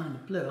Davis one, Kind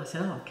of Blue. I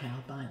said, "Oh, okay,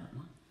 I'll buy that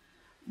one."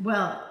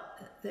 Well,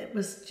 it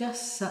was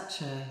just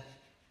such a,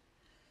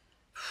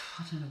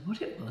 I don't know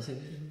what it was.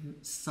 It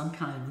was some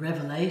kind of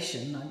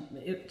revelation.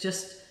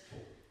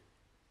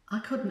 I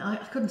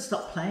couldn't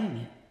stop playing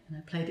it. And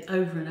I played it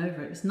over and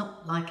over. It was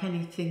not like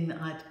anything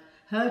that I'd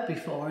heard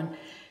before, and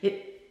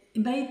it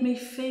made me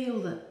feel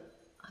that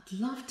I'd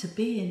love to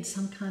be in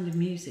some kind of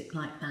music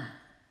like that.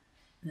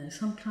 You know,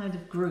 some kind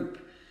of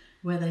group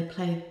where they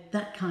played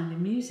that kind of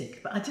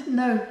music. But I didn't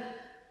know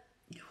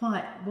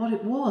quite what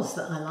it was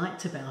that I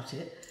liked about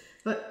it.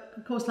 But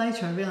of course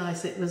later I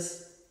realised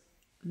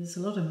there's a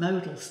lot of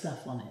modal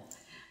stuff on it.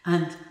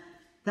 And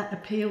that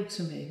appealed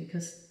to me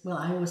because, well,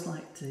 I always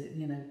liked to,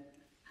 you know,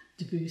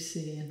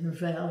 Debussy and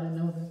Ravel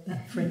and all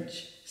that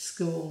French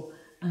school.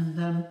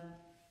 And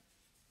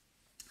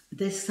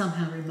this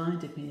somehow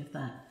reminded me of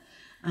that.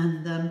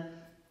 And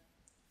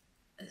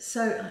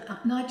so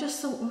I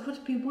just thought, well, would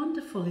it be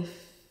wonderful if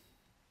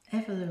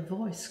ever the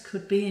voice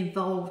could be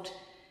involved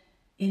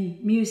in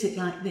music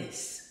like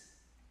this?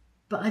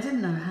 But I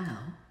didn't know how,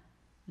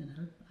 you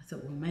know. I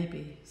thought, well,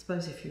 maybe, I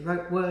suppose if you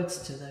wrote words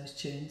to those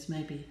tunes,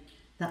 maybe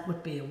that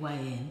would be a way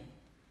in.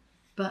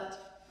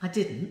 But I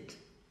didn't,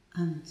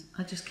 and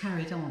I just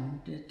carried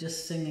on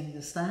just singing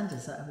the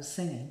standards that I was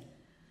singing.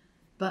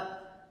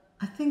 But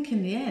I think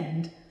in the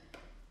end,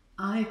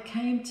 I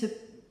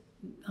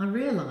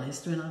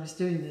realised when I was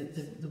doing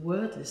the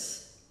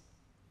wordless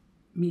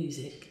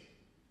music,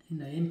 you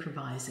know,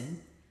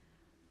 improvising,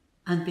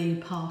 and being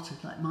part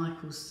of like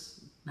Michael's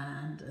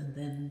band, and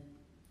then,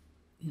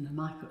 you know,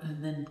 Michael,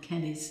 and then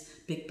Kenny's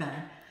big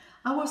band,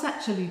 I was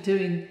actually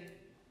doing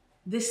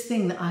this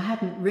thing that I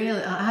hadn't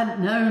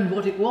known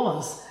what it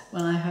was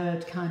when I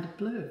heard Kind of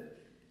Blue.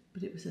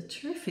 But it was a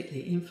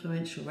terrifically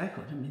influential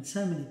record. I mean,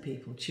 so many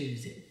people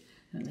choose it.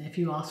 And if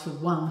you ask for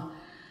one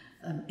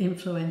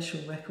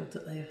influential record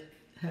that they've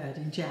heard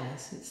in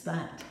jazz, it's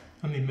that.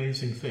 And the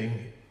amazing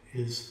thing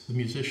is the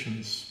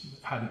musicians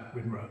hadn't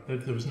been,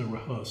 there was no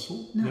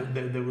rehearsal. No.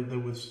 There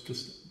was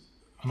just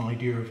an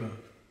idea of a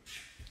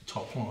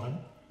top line,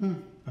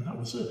 and that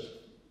was it.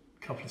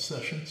 A couple of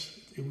sessions,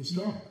 it was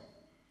done.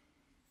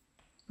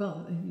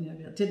 Well, you know,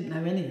 I didn't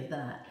know any of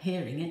that,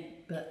 hearing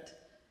it, but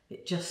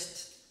it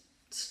just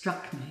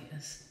struck me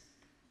as,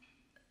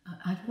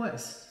 well,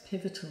 it's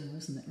pivotal,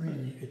 isn't it,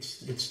 really?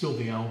 It's still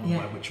the album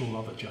by which all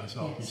other jazz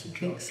albums are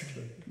judged.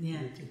 So.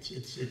 Yeah.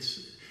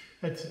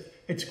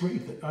 It's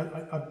great that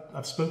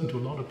I've spoken to a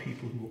lot of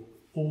people who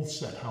all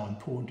said how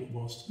important it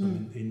was to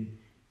them in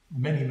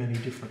many, many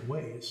different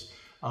ways,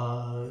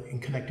 in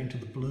connecting to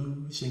the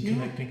blues, in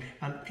connecting,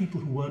 and people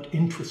who weren't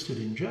interested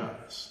in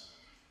jazz.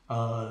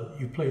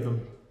 You play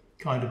them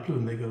Kind of Blue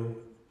and they go,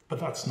 but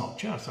that's not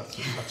jazz,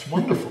 that's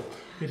wonderful.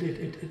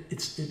 It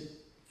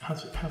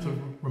has a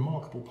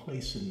remarkable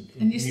place in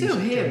and you still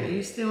hear generally. it,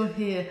 you still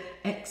hear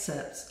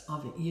excerpts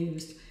of it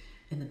used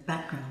in the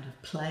background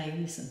of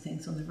plays and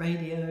things on the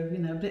radio, you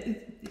know, but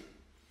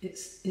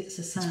it's a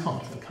sound. It's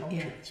part of the culture,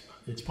 yeah.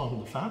 it's part of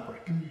the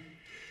fabric.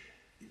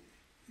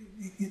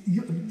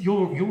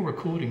 Your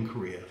recording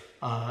career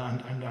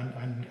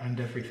and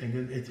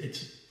everything,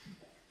 it's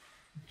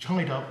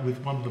tied up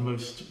with one of the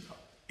most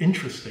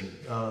interesting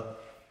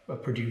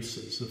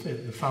producers,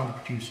 the founder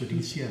producer at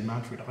ECM,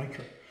 Manfred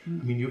Eicher. I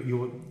mean,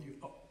 you're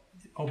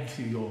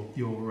obviously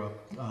your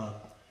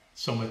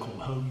Somewhere Called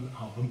Home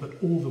album,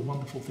 but all the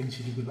wonderful things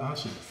you did with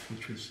Azimuth,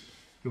 which was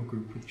your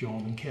group with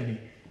John and Kenny,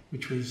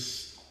 which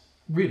was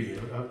really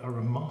a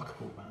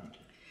remarkable band.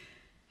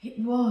 It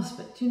was,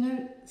 but you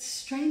know, the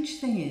strange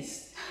thing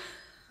is,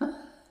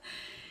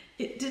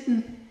 it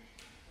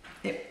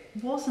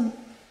wasn't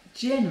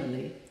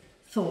generally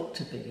thought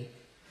to be.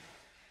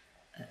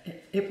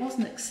 It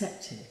wasn't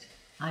accepted,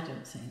 I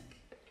don't think,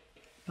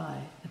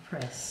 by the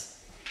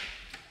press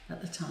at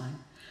the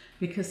time,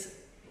 because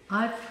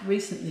I've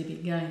recently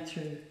been going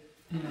through,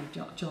 you know,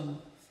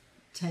 John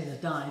Taylor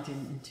died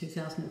in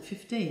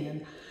 2015,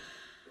 and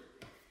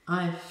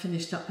I've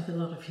finished up with a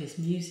lot of his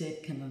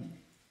music and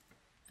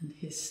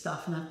his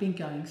stuff, and I've been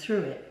going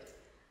through it.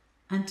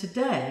 And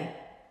today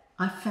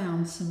I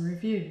found some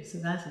reviews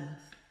of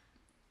Azimuth.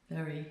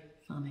 Very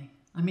funny.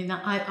 I mean,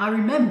 I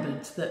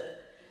remembered that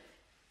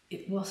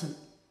it wasn't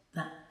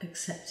that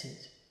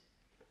accepted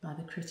by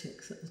the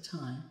critics at the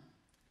time.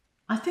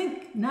 I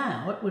think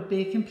now it would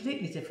be a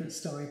completely different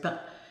story,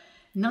 but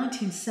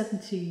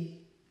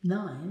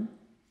 1979,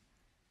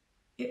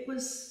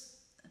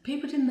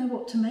 people didn't know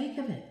what to make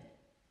of it,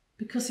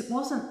 because it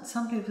wasn't,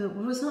 some people thought,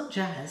 well, it's not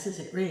jazz, is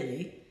it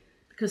really?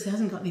 Because it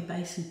hasn't got any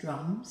bass and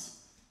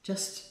drums,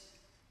 just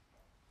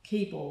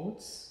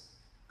keyboards,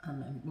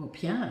 and well,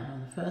 piano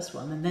on the first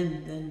one, and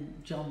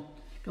then John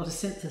got a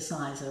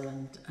synthesizer,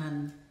 and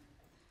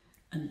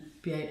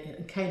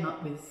came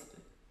up with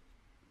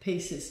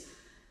pieces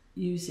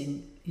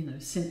using,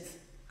 synth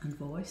and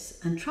voice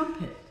and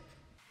trumpet.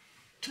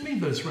 To me,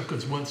 those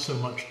records weren't so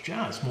much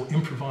jazz, more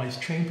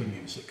improvised chamber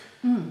music.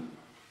 Mm.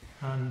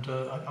 And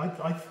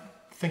I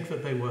think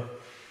that they were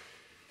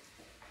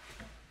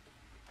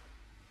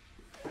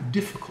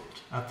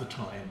difficult at the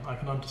time. I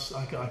can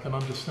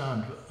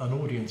understand an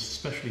audience,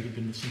 especially who'd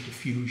been listening to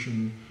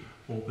fusion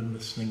or been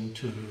listening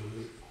to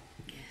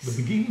the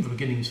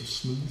beginnings of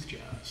smooth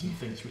jazz and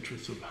things which were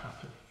sort of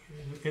happening.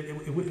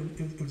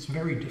 It was a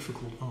very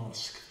difficult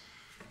ask.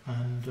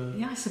 And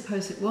yeah, I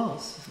suppose it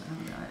was.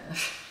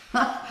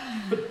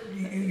 But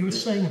you were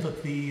saying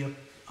that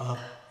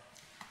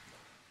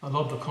a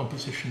lot of the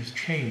compositions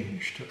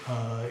changed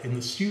in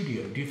the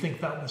studio. Do you think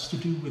that was to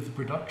do with the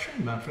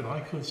production, Manfred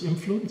Eicher's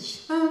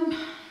influence?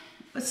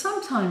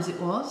 Sometimes it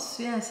was,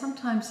 yeah.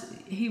 Sometimes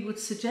he would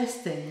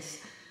suggest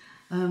things,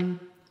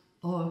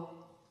 or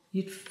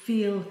you'd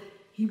feel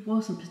he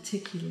wasn't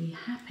particularly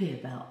happy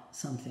about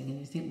something, and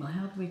you think, well,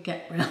 how do we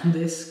get around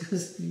this?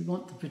 Because you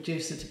want the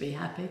producer to be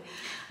happy.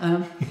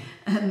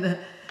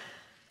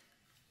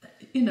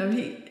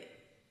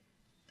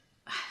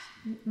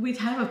 We'd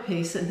have a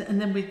piece,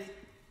 and then we'd,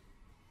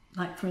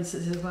 like for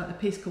instance, there's a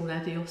piece called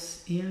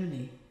Adios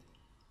Ione,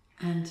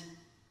 and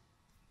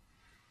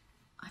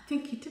I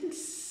think he didn't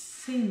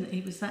seem that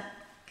he was that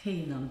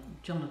keen on.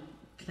 John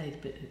played a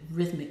bit of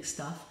rhythmic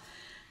stuff,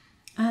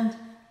 and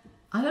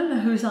I don't know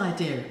whose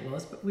idea it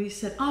was, but we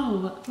said,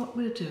 what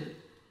we'll do,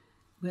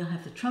 we'll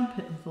have the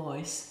trumpet and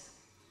voice,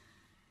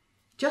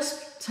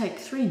 just take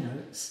 3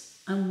 notes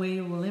and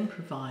we will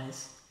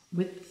improvise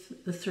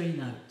with the 3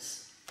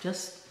 notes,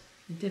 just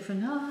the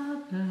different,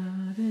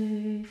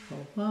 and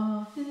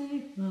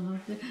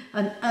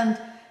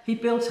he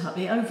built up,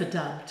 he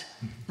overdubbed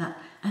that,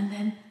 and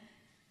then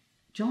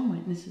John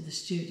went into the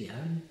studio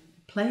and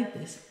played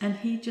this, and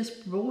he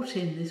just brought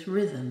in this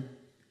rhythm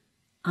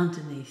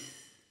underneath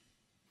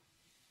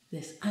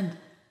this, and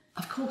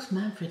of course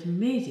Manfred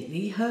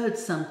immediately heard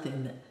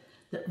something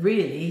that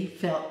really he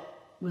felt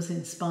was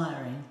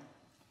inspiring,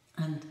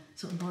 and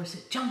sort of Boris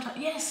said, jumped up,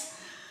 yes,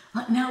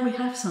 like now we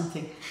have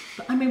something.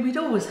 But I mean, we'd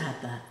always had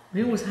that.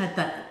 We always had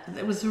that.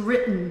 There was a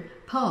written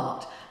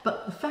part,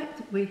 but the fact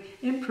that we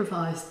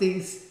improvised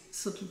these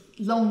sort of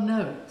long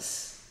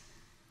notes,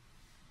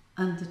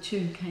 and the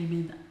tune came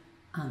in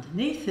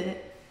underneath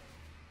it,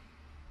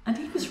 and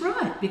he was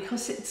right,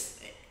 because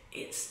it's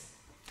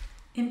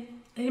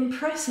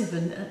impressive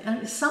and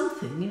it's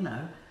something,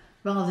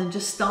 rather than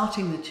just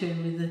starting the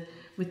tune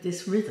with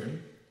this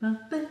rhythm.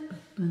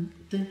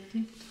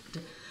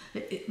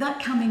 That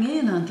coming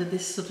in under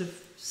this sort of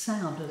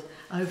sound of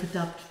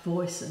overdubbed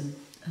voice and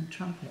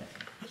trumpet.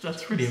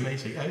 That's really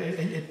amazing.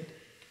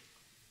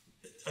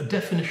 A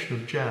definition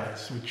of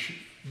jazz, which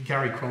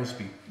Gary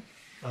Crosby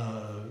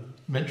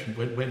mentioned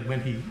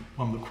when he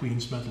won the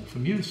Queen's Medal for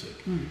Music.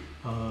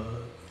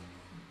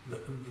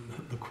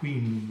 The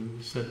Queen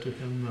said to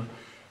him,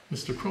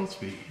 Mr.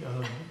 Crosby,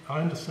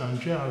 I understand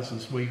jazz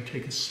is where you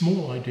take a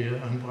small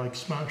idea and by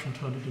expansion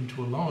turn it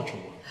into a larger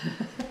one,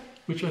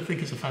 which I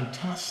think is a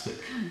fantastic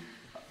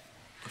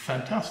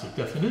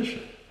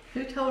definition.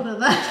 Who told her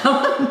that?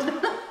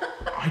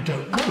 I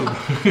don't know,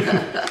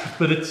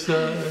 but it's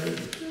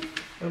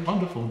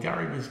wonderful.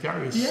 Gary was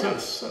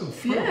so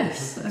thrilled to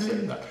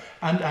say that,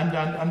 and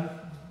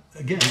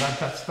again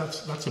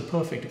that's a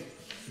perfect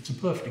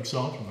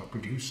example of a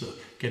producer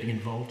getting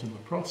involved in the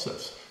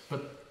process.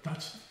 But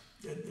that's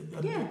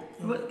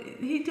well,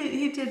 he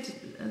did.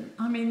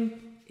 I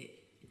mean,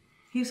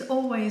 he was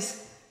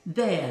always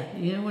there.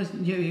 You always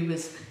knew he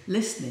was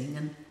listening,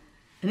 and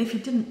if he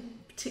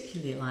didn't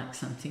particularly like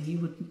something, you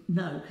would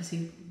know, because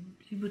he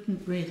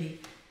wouldn't really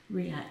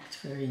react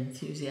very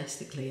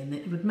enthusiastically, and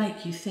it would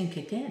make you think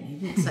again. He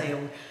didn't say,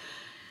 "Oh,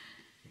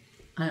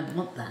 I don't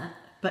want that,"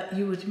 but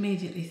you would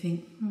immediately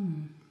think,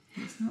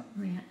 he's not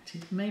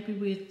reacted. Maybe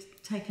we'd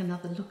take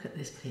another look at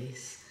this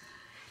piece.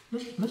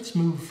 Let's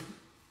move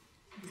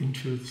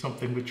into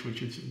something which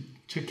is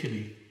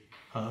particularly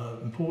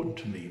important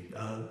to me.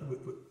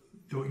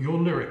 Your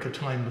lyric, A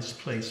Timeless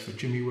Place, for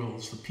Jimmy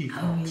Rolls' The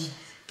Peacocks,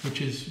 which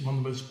is one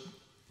of the most,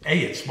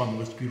 it's one of the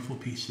most beautiful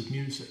pieces of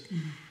music.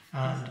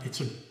 And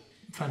it's a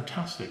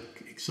fantastic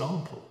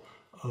example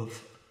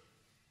of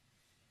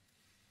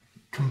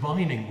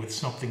combining with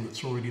something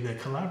that's already there,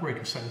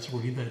 collaborating with something that's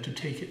already there to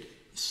take it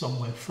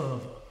somewhere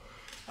further.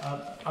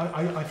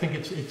 I think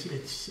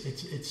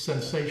it's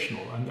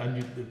sensational,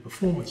 and the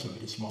performance of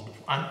it is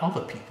wonderful, and other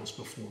people's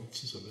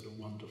performances of it are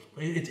wonderful.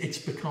 It's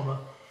become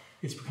a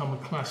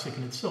classic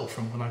in itself.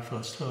 From when I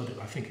first heard it,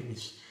 I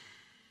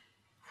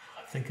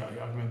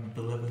remember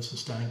Bill Evans and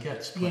Stan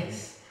Getz playing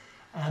it.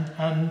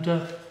 And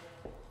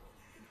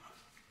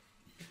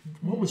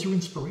what was your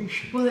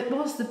inspiration? Well, it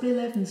was the Bill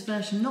Evans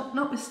version,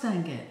 not with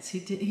Stan Getz.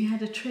 He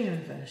had a trio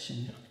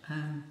version.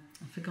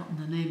 I've forgotten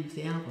the name of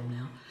the album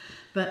now,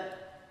 but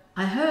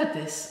I heard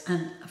this,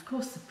 and of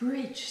course the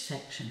bridge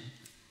section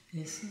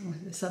is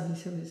suddenly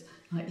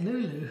like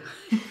Lulu.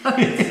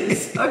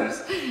 It's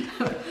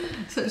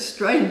so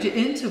strange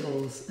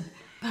intervals,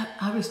 But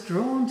I was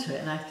drawn to it,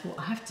 and I thought,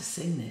 I have to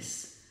sing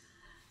this.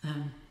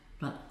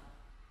 But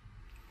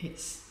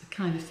it's the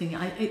kind of thing,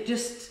 I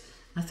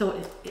thought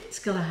it's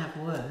got to have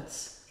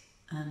words.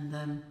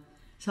 And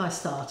so I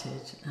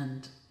started,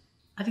 and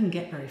I didn't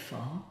get very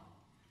far,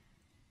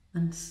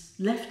 and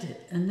left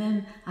it. And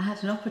then I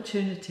had an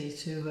opportunity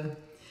to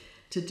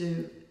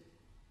do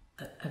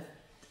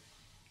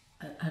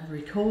a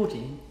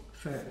recording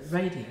for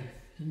radio,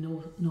 the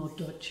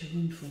Norddeutsche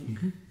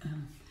Rundfunk,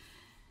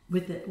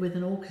 with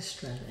an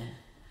orchestra there.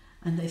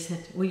 And they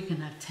said, well, you can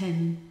have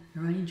 10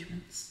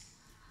 arrangements.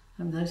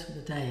 And those were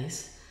the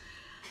days.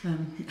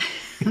 10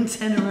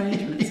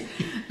 arrangements.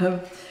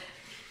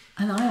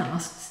 And I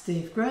asked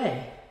Steve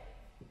Gray,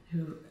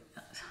 who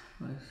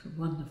was a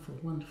wonderful,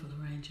 wonderful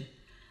arranger.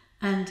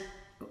 And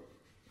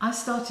I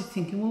started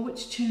thinking, well,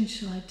 which tune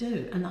shall I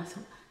do? And I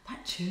thought,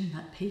 that tune,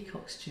 that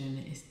Peacocks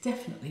tune, is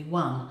definitely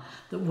one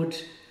that would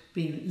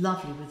be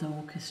lovely with an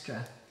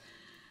orchestra.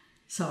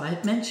 So I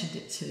mentioned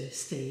it to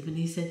Steve, and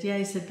he said, yeah,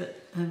 he said,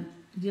 but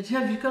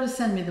you've got to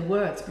send me the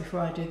words before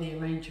I do the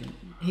arrangement.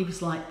 He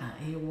was like that.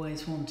 He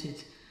always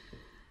wanted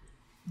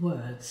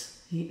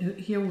words.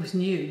 He always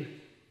knew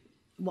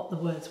what the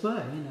words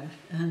were, you know.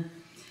 And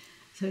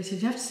so he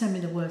said, you have to send me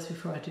the words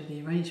before I do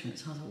the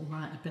arrangements. I thought, all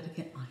right, I better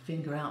get my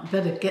finger out, I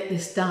better get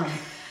this done.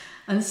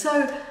 And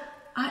so,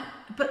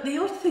 but the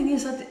odd thing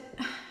is,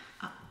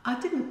 I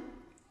didn't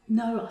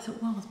know. I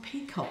thought, well, the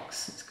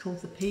Peacocks, it's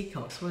called the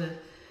Peacocks. And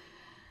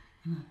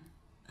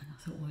I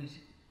thought, well,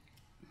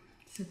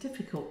 it's a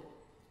difficult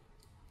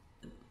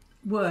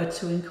word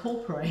to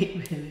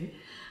incorporate, really.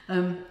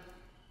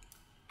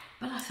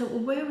 But I thought,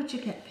 well, where would you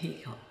get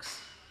peacocks?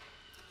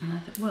 And I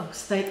thought, well,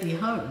 stately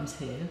homes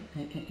here,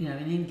 you know,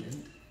 in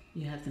England,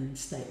 you have them in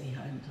stately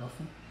homes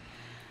often.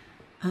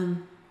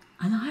 And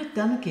I had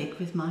done a gig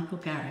with Michael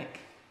Garrick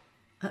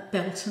at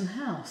Belton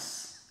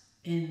House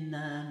in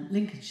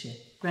Lincolnshire,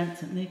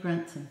 near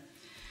Grantham.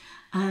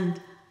 And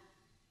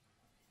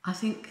I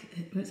think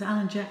it was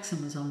Alan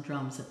Jackson was on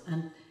drums,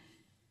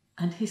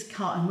 and his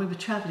car, and we were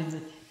travelling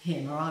with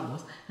him, or I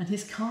was, and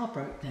his car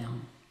broke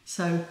down.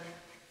 So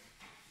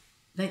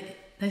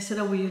they said,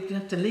 oh, well, you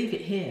have to leave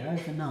it here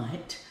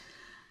overnight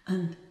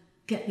and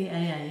get the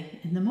AA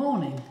in the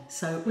morning.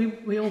 So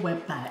we all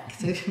went back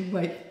to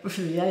wait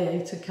for the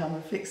AA to come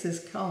and fix his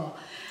car.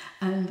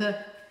 And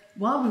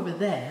while we were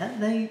there,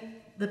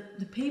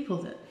 the people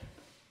that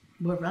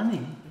were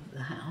running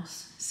the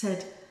house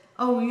said,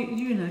 oh,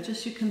 you know,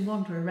 just you can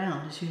wander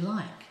around as you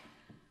like.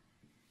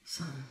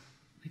 So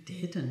we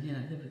did, and you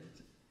know,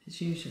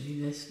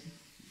 there's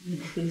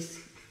these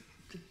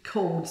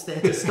cords there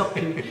to stop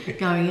you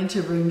going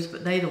into rooms,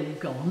 but they'd all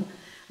gone.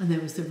 And there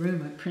was the room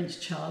where Prince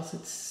Charles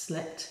had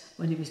slept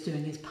when he was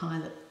doing his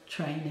pilot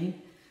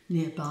training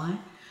nearby.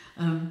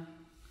 And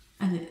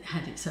it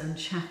had its own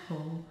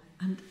chapel.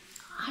 And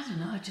I don't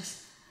know, I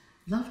just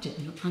loved it.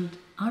 And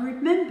I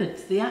remembered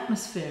the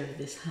atmosphere of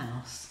this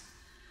house.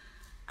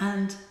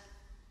 And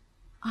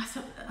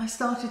I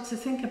started to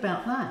think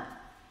about that.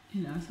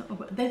 You know, I thought,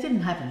 well, they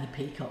didn't have any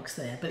peacocks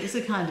there, but it's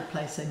the kind of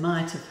place they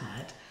might have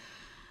had.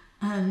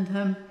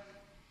 And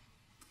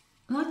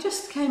I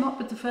just came up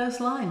with the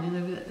first line, you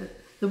know,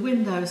 the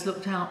windows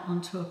looked out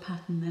onto a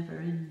pattern never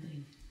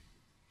ending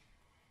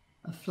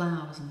of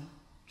flowers and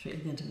trees,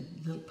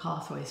 little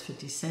pathways for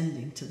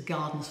descending to the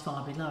gardens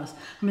far below us.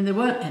 I mean, there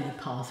weren't any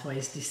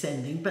pathways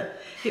descending,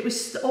 but it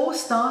was all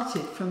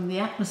started from the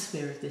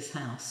atmosphere of this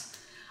house.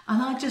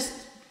 And I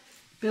just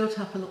built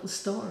up a little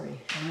story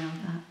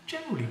around that.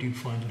 Generally, do you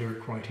find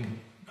lyric writing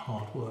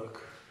hard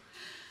work?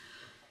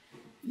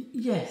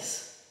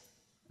 Yes.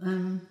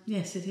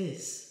 Yes, it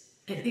is.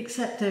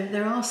 Except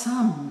there are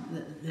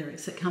some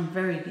lyrics that come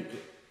very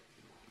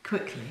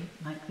quickly,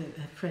 like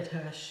Fred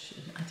Hirsch.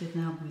 I did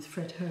an album with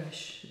Fred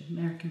Hirsch, an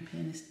American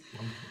pianist.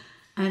 Wonderful.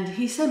 And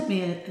he sent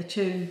me a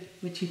tune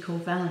which he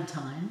called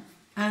Valentine,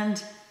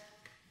 and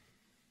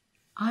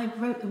I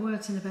wrote the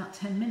words in about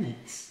 10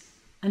 minutes.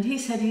 And he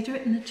said he'd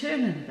written the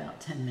tune in about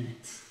 10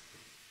 minutes.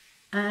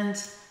 And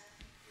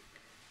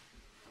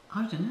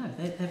I don't know,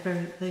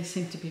 they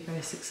seem to be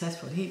very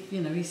successful.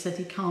 He said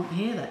he can't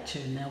hear that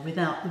tune now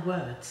without the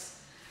words.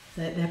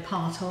 They're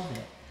part of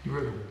it. You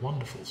wrote a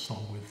wonderful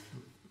song with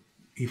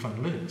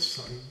Ivan Lins.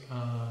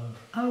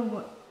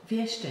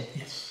 Vieste?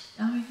 Yes.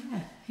 Oh yeah,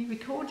 he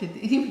recorded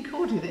it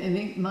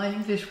in my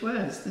English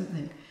words, didn't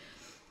he?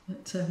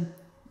 But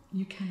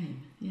you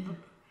came, yeah.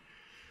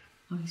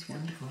 Oh, he's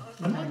wonderful.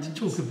 I'd like to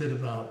talk a bit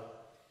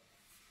about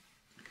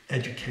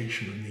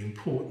education and the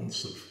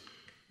importance of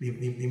the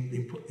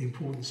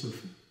importance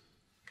of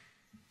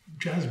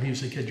jazz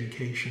music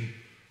education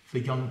for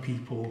young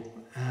people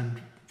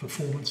and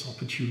performance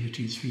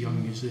opportunities for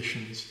young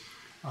musicians,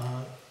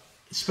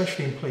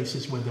 especially in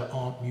places where there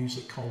aren't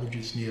music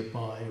colleges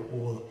nearby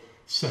or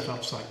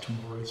setups like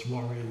Tomorrow's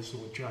Warriors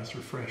or Jazz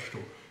Refreshed,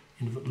 or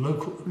the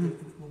local.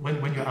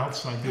 When you're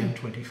outside the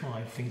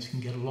M25, things can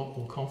get a lot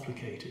more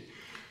complicated.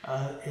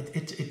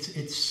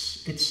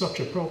 It's such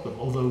a problem.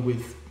 Although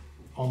with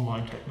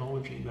online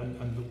technology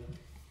and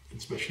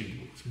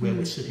especially where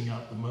we're sitting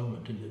at the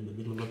moment in the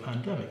middle of a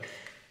pandemic,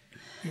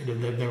 you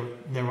know,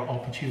 there are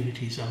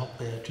opportunities out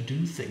there to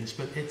do things,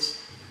 but it's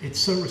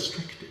so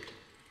restricted.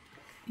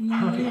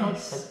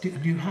 Yes. Do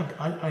you have?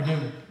 I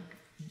know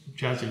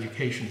jazz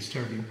education is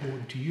terribly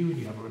important to you, and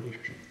you have a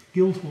relationship with the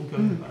Guild Hall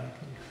going back.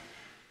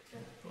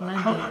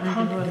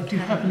 And do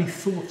you have any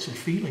thoughts or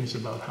feelings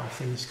about how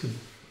things could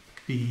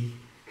be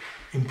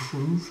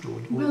improved?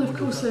 Well, of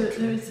course,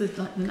 there is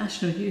the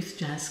National Youth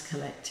Jazz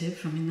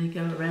Collective. I mean, they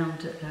go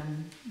around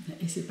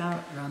at Izzy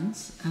Barrett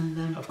runs,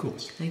 and of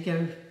course they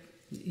go.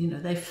 You know,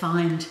 they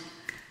find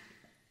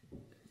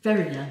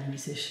very young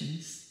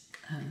musicians.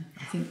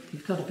 I think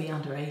you've got to be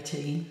under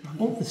 18.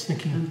 I was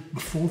thinking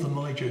before the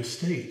MIJO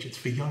stage, it's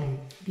for young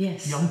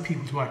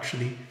people to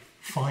actually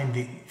find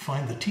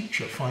the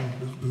teacher,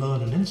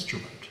 learn an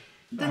instrument.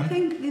 The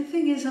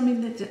thing is, I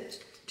mean, that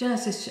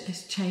jazz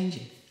is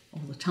changing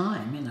all the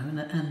time, you know,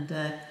 and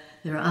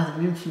there are other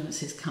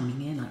influences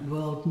coming in, like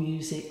world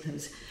music.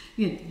 There's,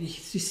 you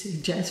see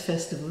jazz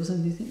festivals,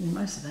 and you think, well,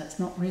 most of that's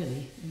not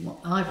really what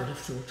I would have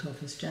thought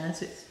of as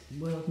jazz. It's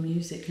world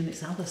music and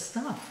it's other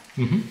stuff,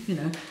 you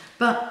know.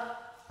 But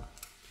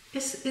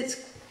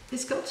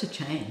it's got to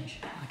change,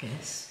 I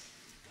guess.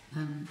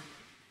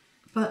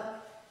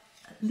 But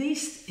at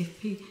least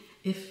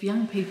if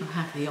young people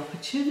have the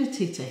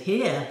opportunity to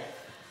hear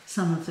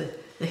some of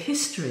the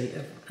history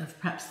of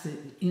perhaps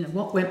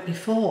what went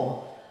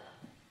before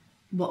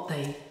what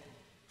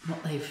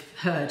they've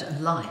heard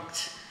and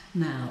liked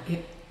now,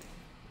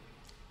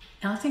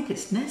 I think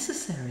it's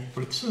necessary.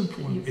 But it's so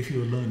important if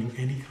you're learning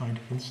any kind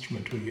of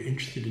instrument or you're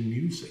interested in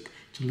music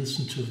to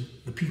listen to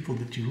the people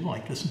that you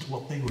like, listen to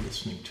what they were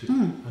listening to,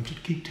 and to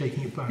keep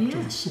taking it back to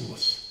the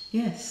source.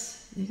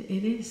 Yes, it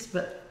is.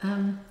 But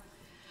and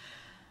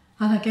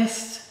I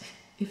guess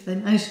if they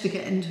manage to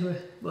get into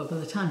by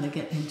the time they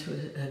get into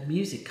a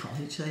music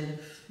college, they'll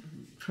have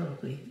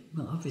probably,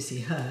 obviously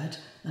heard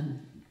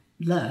and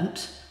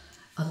learnt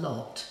a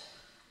lot,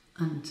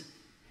 and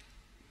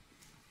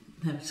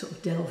they'll sort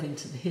of delve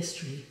into the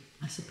history,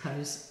 I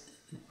suppose,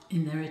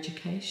 in their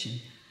education.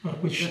 I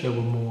wish there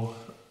were more.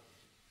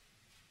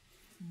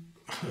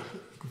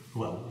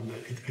 Well,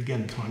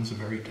 again, times are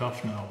very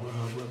tough now.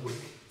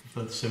 We've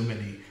had so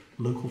many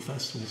local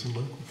festivals and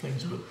local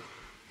things, but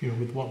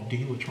with what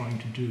Deal are trying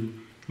to do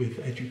with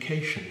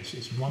education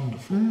is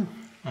wonderful,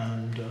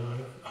 and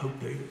I hope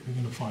we're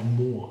going to find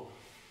more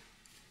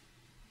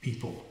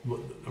people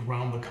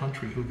around the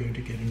country who are going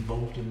to get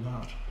involved in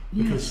that.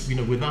 Because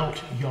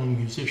without young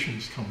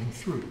musicians coming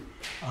through,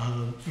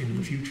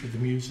 the future of the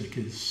music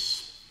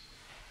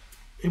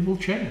it will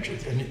change,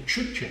 and it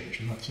should change,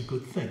 and that's a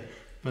good thing.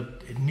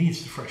 But it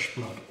needs the fresh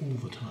blood all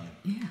the time.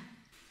 Yeah.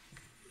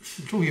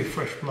 Through your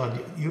fresh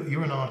blood,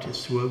 you're an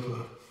artist who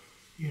over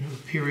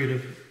a period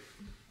of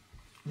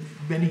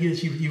many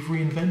years you've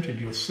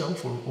reinvented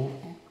yourself, or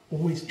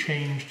always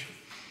changed.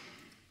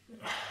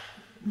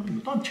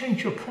 Not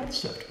changed your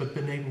concept, but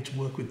been able to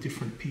work with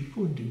different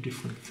people and do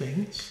different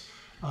things.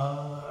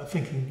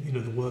 Thinking,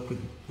 the work with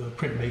the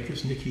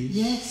printmakers,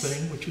 Nikki's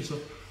thing, which is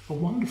a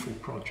wonderful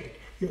project.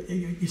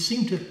 You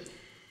seem to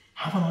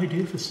have an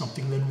idea for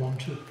something, then want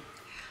to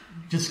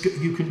just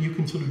you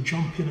can sort of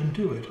jump in and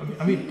do it.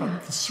 I mean,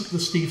 like the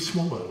Steve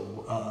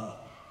Swallow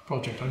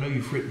project. I know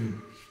you've written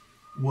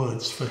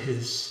words for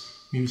his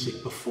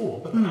music before,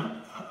 but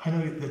I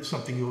know that's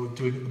something you're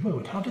doing at the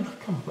moment. How did that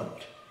come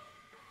about?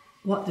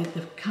 What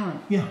the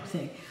current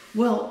thing?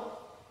 Well,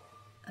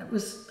 it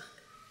was.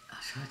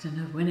 I don't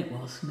know when it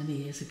was. Many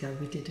years ago,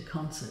 we did a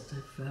concert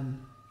of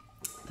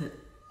that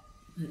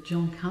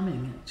John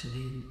Cumming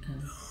actually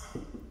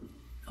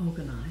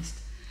organised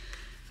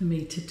for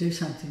me to do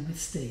something with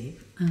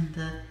Steve, and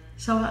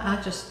so I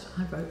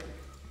wrote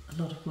a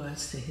lot of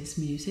words to his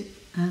music,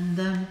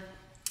 and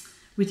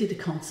we did a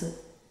concert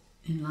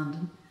in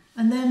London,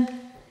 and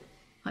then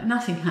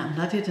nothing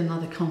happened. I did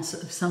another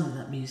concert of some of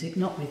that music,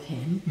 not with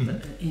him,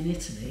 but in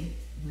Italy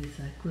with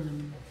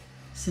Gwilym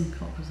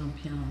Simcock was on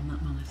piano on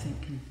that one, I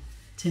think, and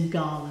Tim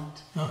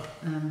Garland.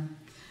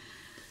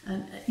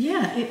 And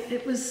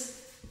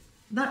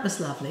that was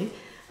lovely,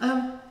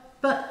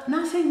 but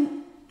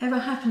nothing ever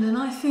happened. And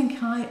I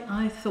think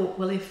I thought,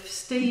 well, if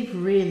Steve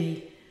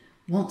really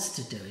wants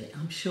to do it,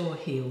 I'm sure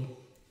he'll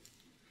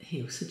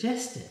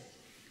suggest it,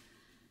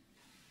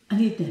 and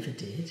he never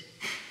did.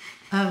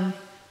 And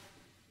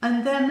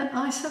then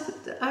I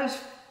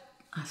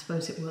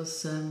suppose it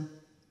was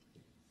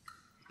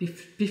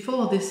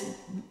before this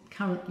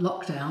current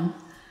lockdown,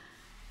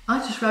 I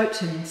just wrote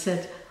to him and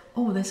said,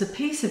 "Oh, there's a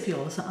piece of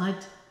yours that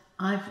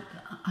I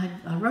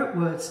wrote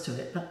words to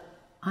it, but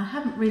I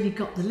haven't really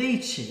got the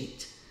lead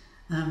sheet.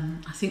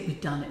 I think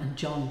we'd done it, and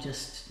John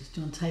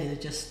Taylor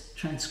just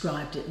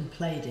transcribed it and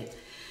played it,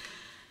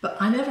 but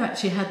I never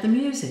actually had the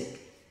music."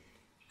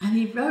 And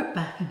he wrote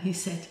back and he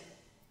said,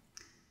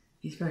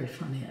 he's very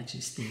funny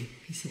actually, Steve.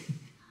 He said,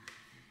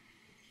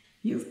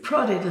 "You've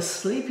prodded a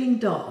sleeping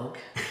dog."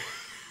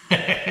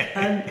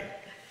 And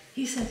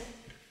he said,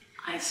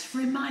 "It's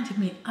reminded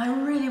me, I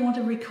really want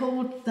to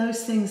record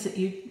those things that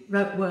you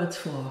wrote words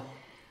for.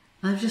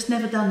 I've just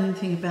never done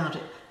anything about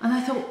it." And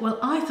I thought, well,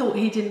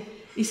 he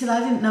He said, I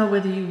didn't know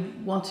whether you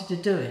wanted to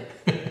do it.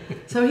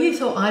 So he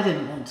thought I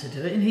didn't want to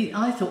do it, and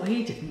I thought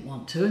he didn't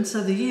want to, and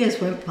so the years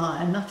went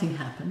by and nothing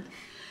happened.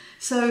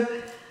 So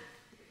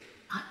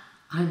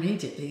I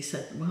immediately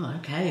said, well,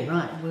 okay,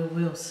 right,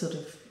 we'll sort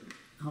of,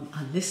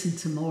 I'll listen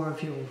to more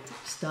of your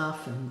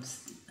stuff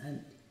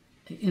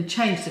and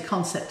change the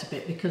concept a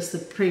bit, because the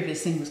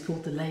previous thing was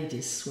called the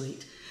Ladies'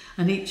 Suite,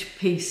 and each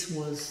piece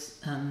was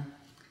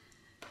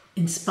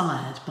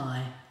inspired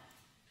by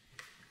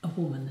a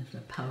woman, a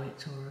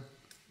poet or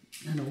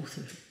an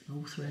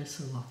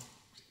authoress, or,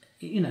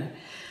 you know,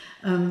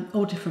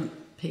 all different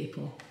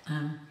people.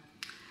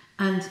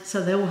 And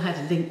so they all had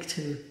a link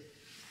to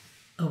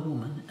a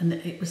woman, and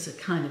it was a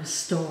kind of a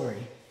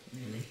story,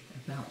 really,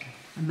 about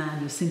a man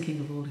who was thinking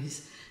of all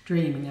his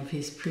dreaming of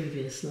his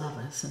previous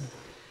lovers, and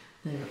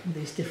there were all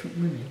these different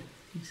women,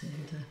 you see,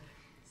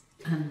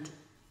 and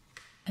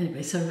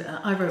anyway, so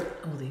I wrote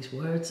all these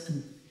words,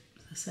 and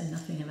I say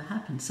nothing ever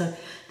happened. So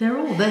they're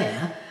all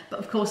there, but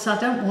of course I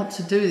don't want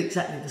to do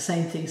exactly the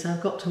same thing, so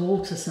I've got to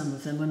alter some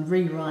of them and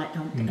rewrite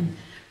and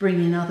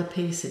bring in other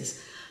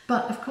pieces.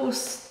 But of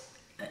course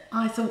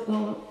I thought,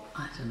 well,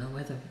 I don't know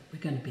whether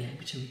we're going to be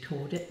able to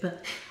record it,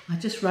 but I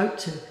just wrote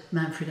to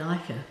Manfred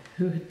Eicher,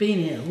 who had been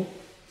ill,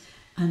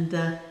 and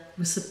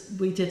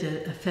we did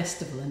a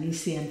festival, an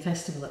ECM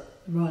festival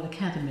at the Royal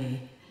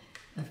Academy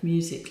of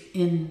Music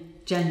in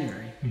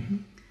January. Mm-hmm.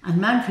 And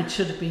Manfred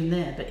should have been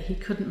there, but he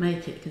couldn't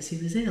make it because he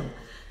was ill.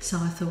 So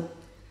I thought,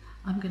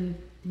 I'm going to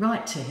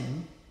write to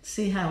him,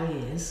 see how he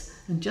is,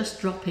 and just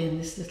drop in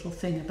this little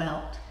thing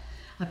about,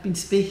 I've been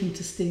speaking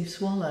to Steve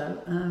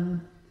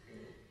Swallow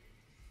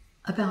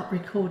about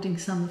recording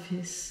some of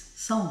his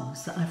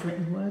songs that I've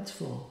written words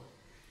for.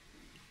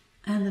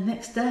 And the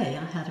next day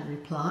I had a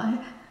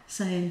reply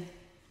saying,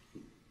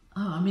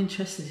 oh, I'm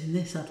interested in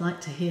this, I'd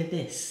like to hear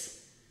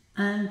this.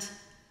 And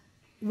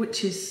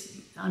which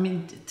is, I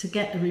mean, to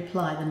get a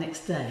reply the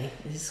next day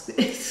is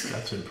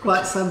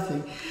quite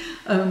something.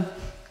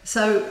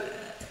 So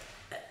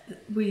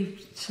we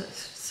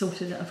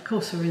sorted, of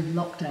course we're in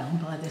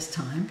lockdown by this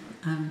time,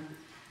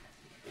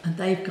 and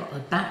they've got a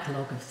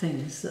backlog of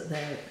things that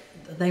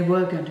they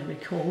were going to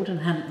record and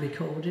hadn't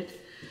recorded.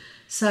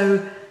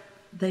 So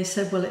they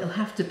said, well, it'll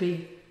have to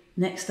be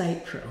next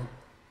April.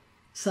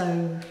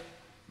 So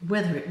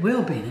whether it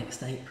will be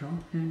next April,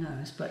 who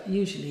knows, but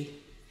usually...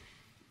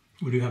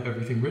 Will you have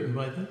everything written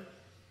by then?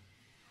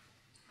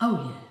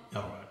 Oh,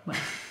 yeah. All right.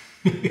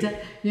 Well,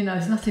 you know,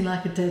 it's nothing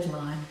like a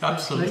deadline.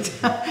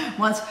 Absolutely.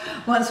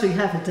 Once we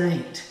have a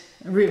date,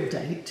 a real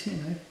date, you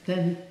know,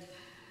 then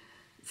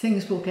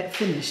things will get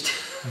finished.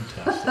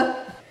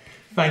 Fantastic.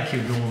 Thank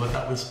you, Norma.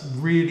 That was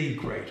really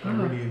great. I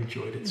really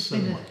enjoyed it so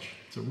much.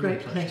 It's a real great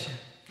pleasure.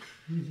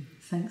 Really.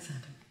 Thanks,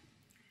 Adam.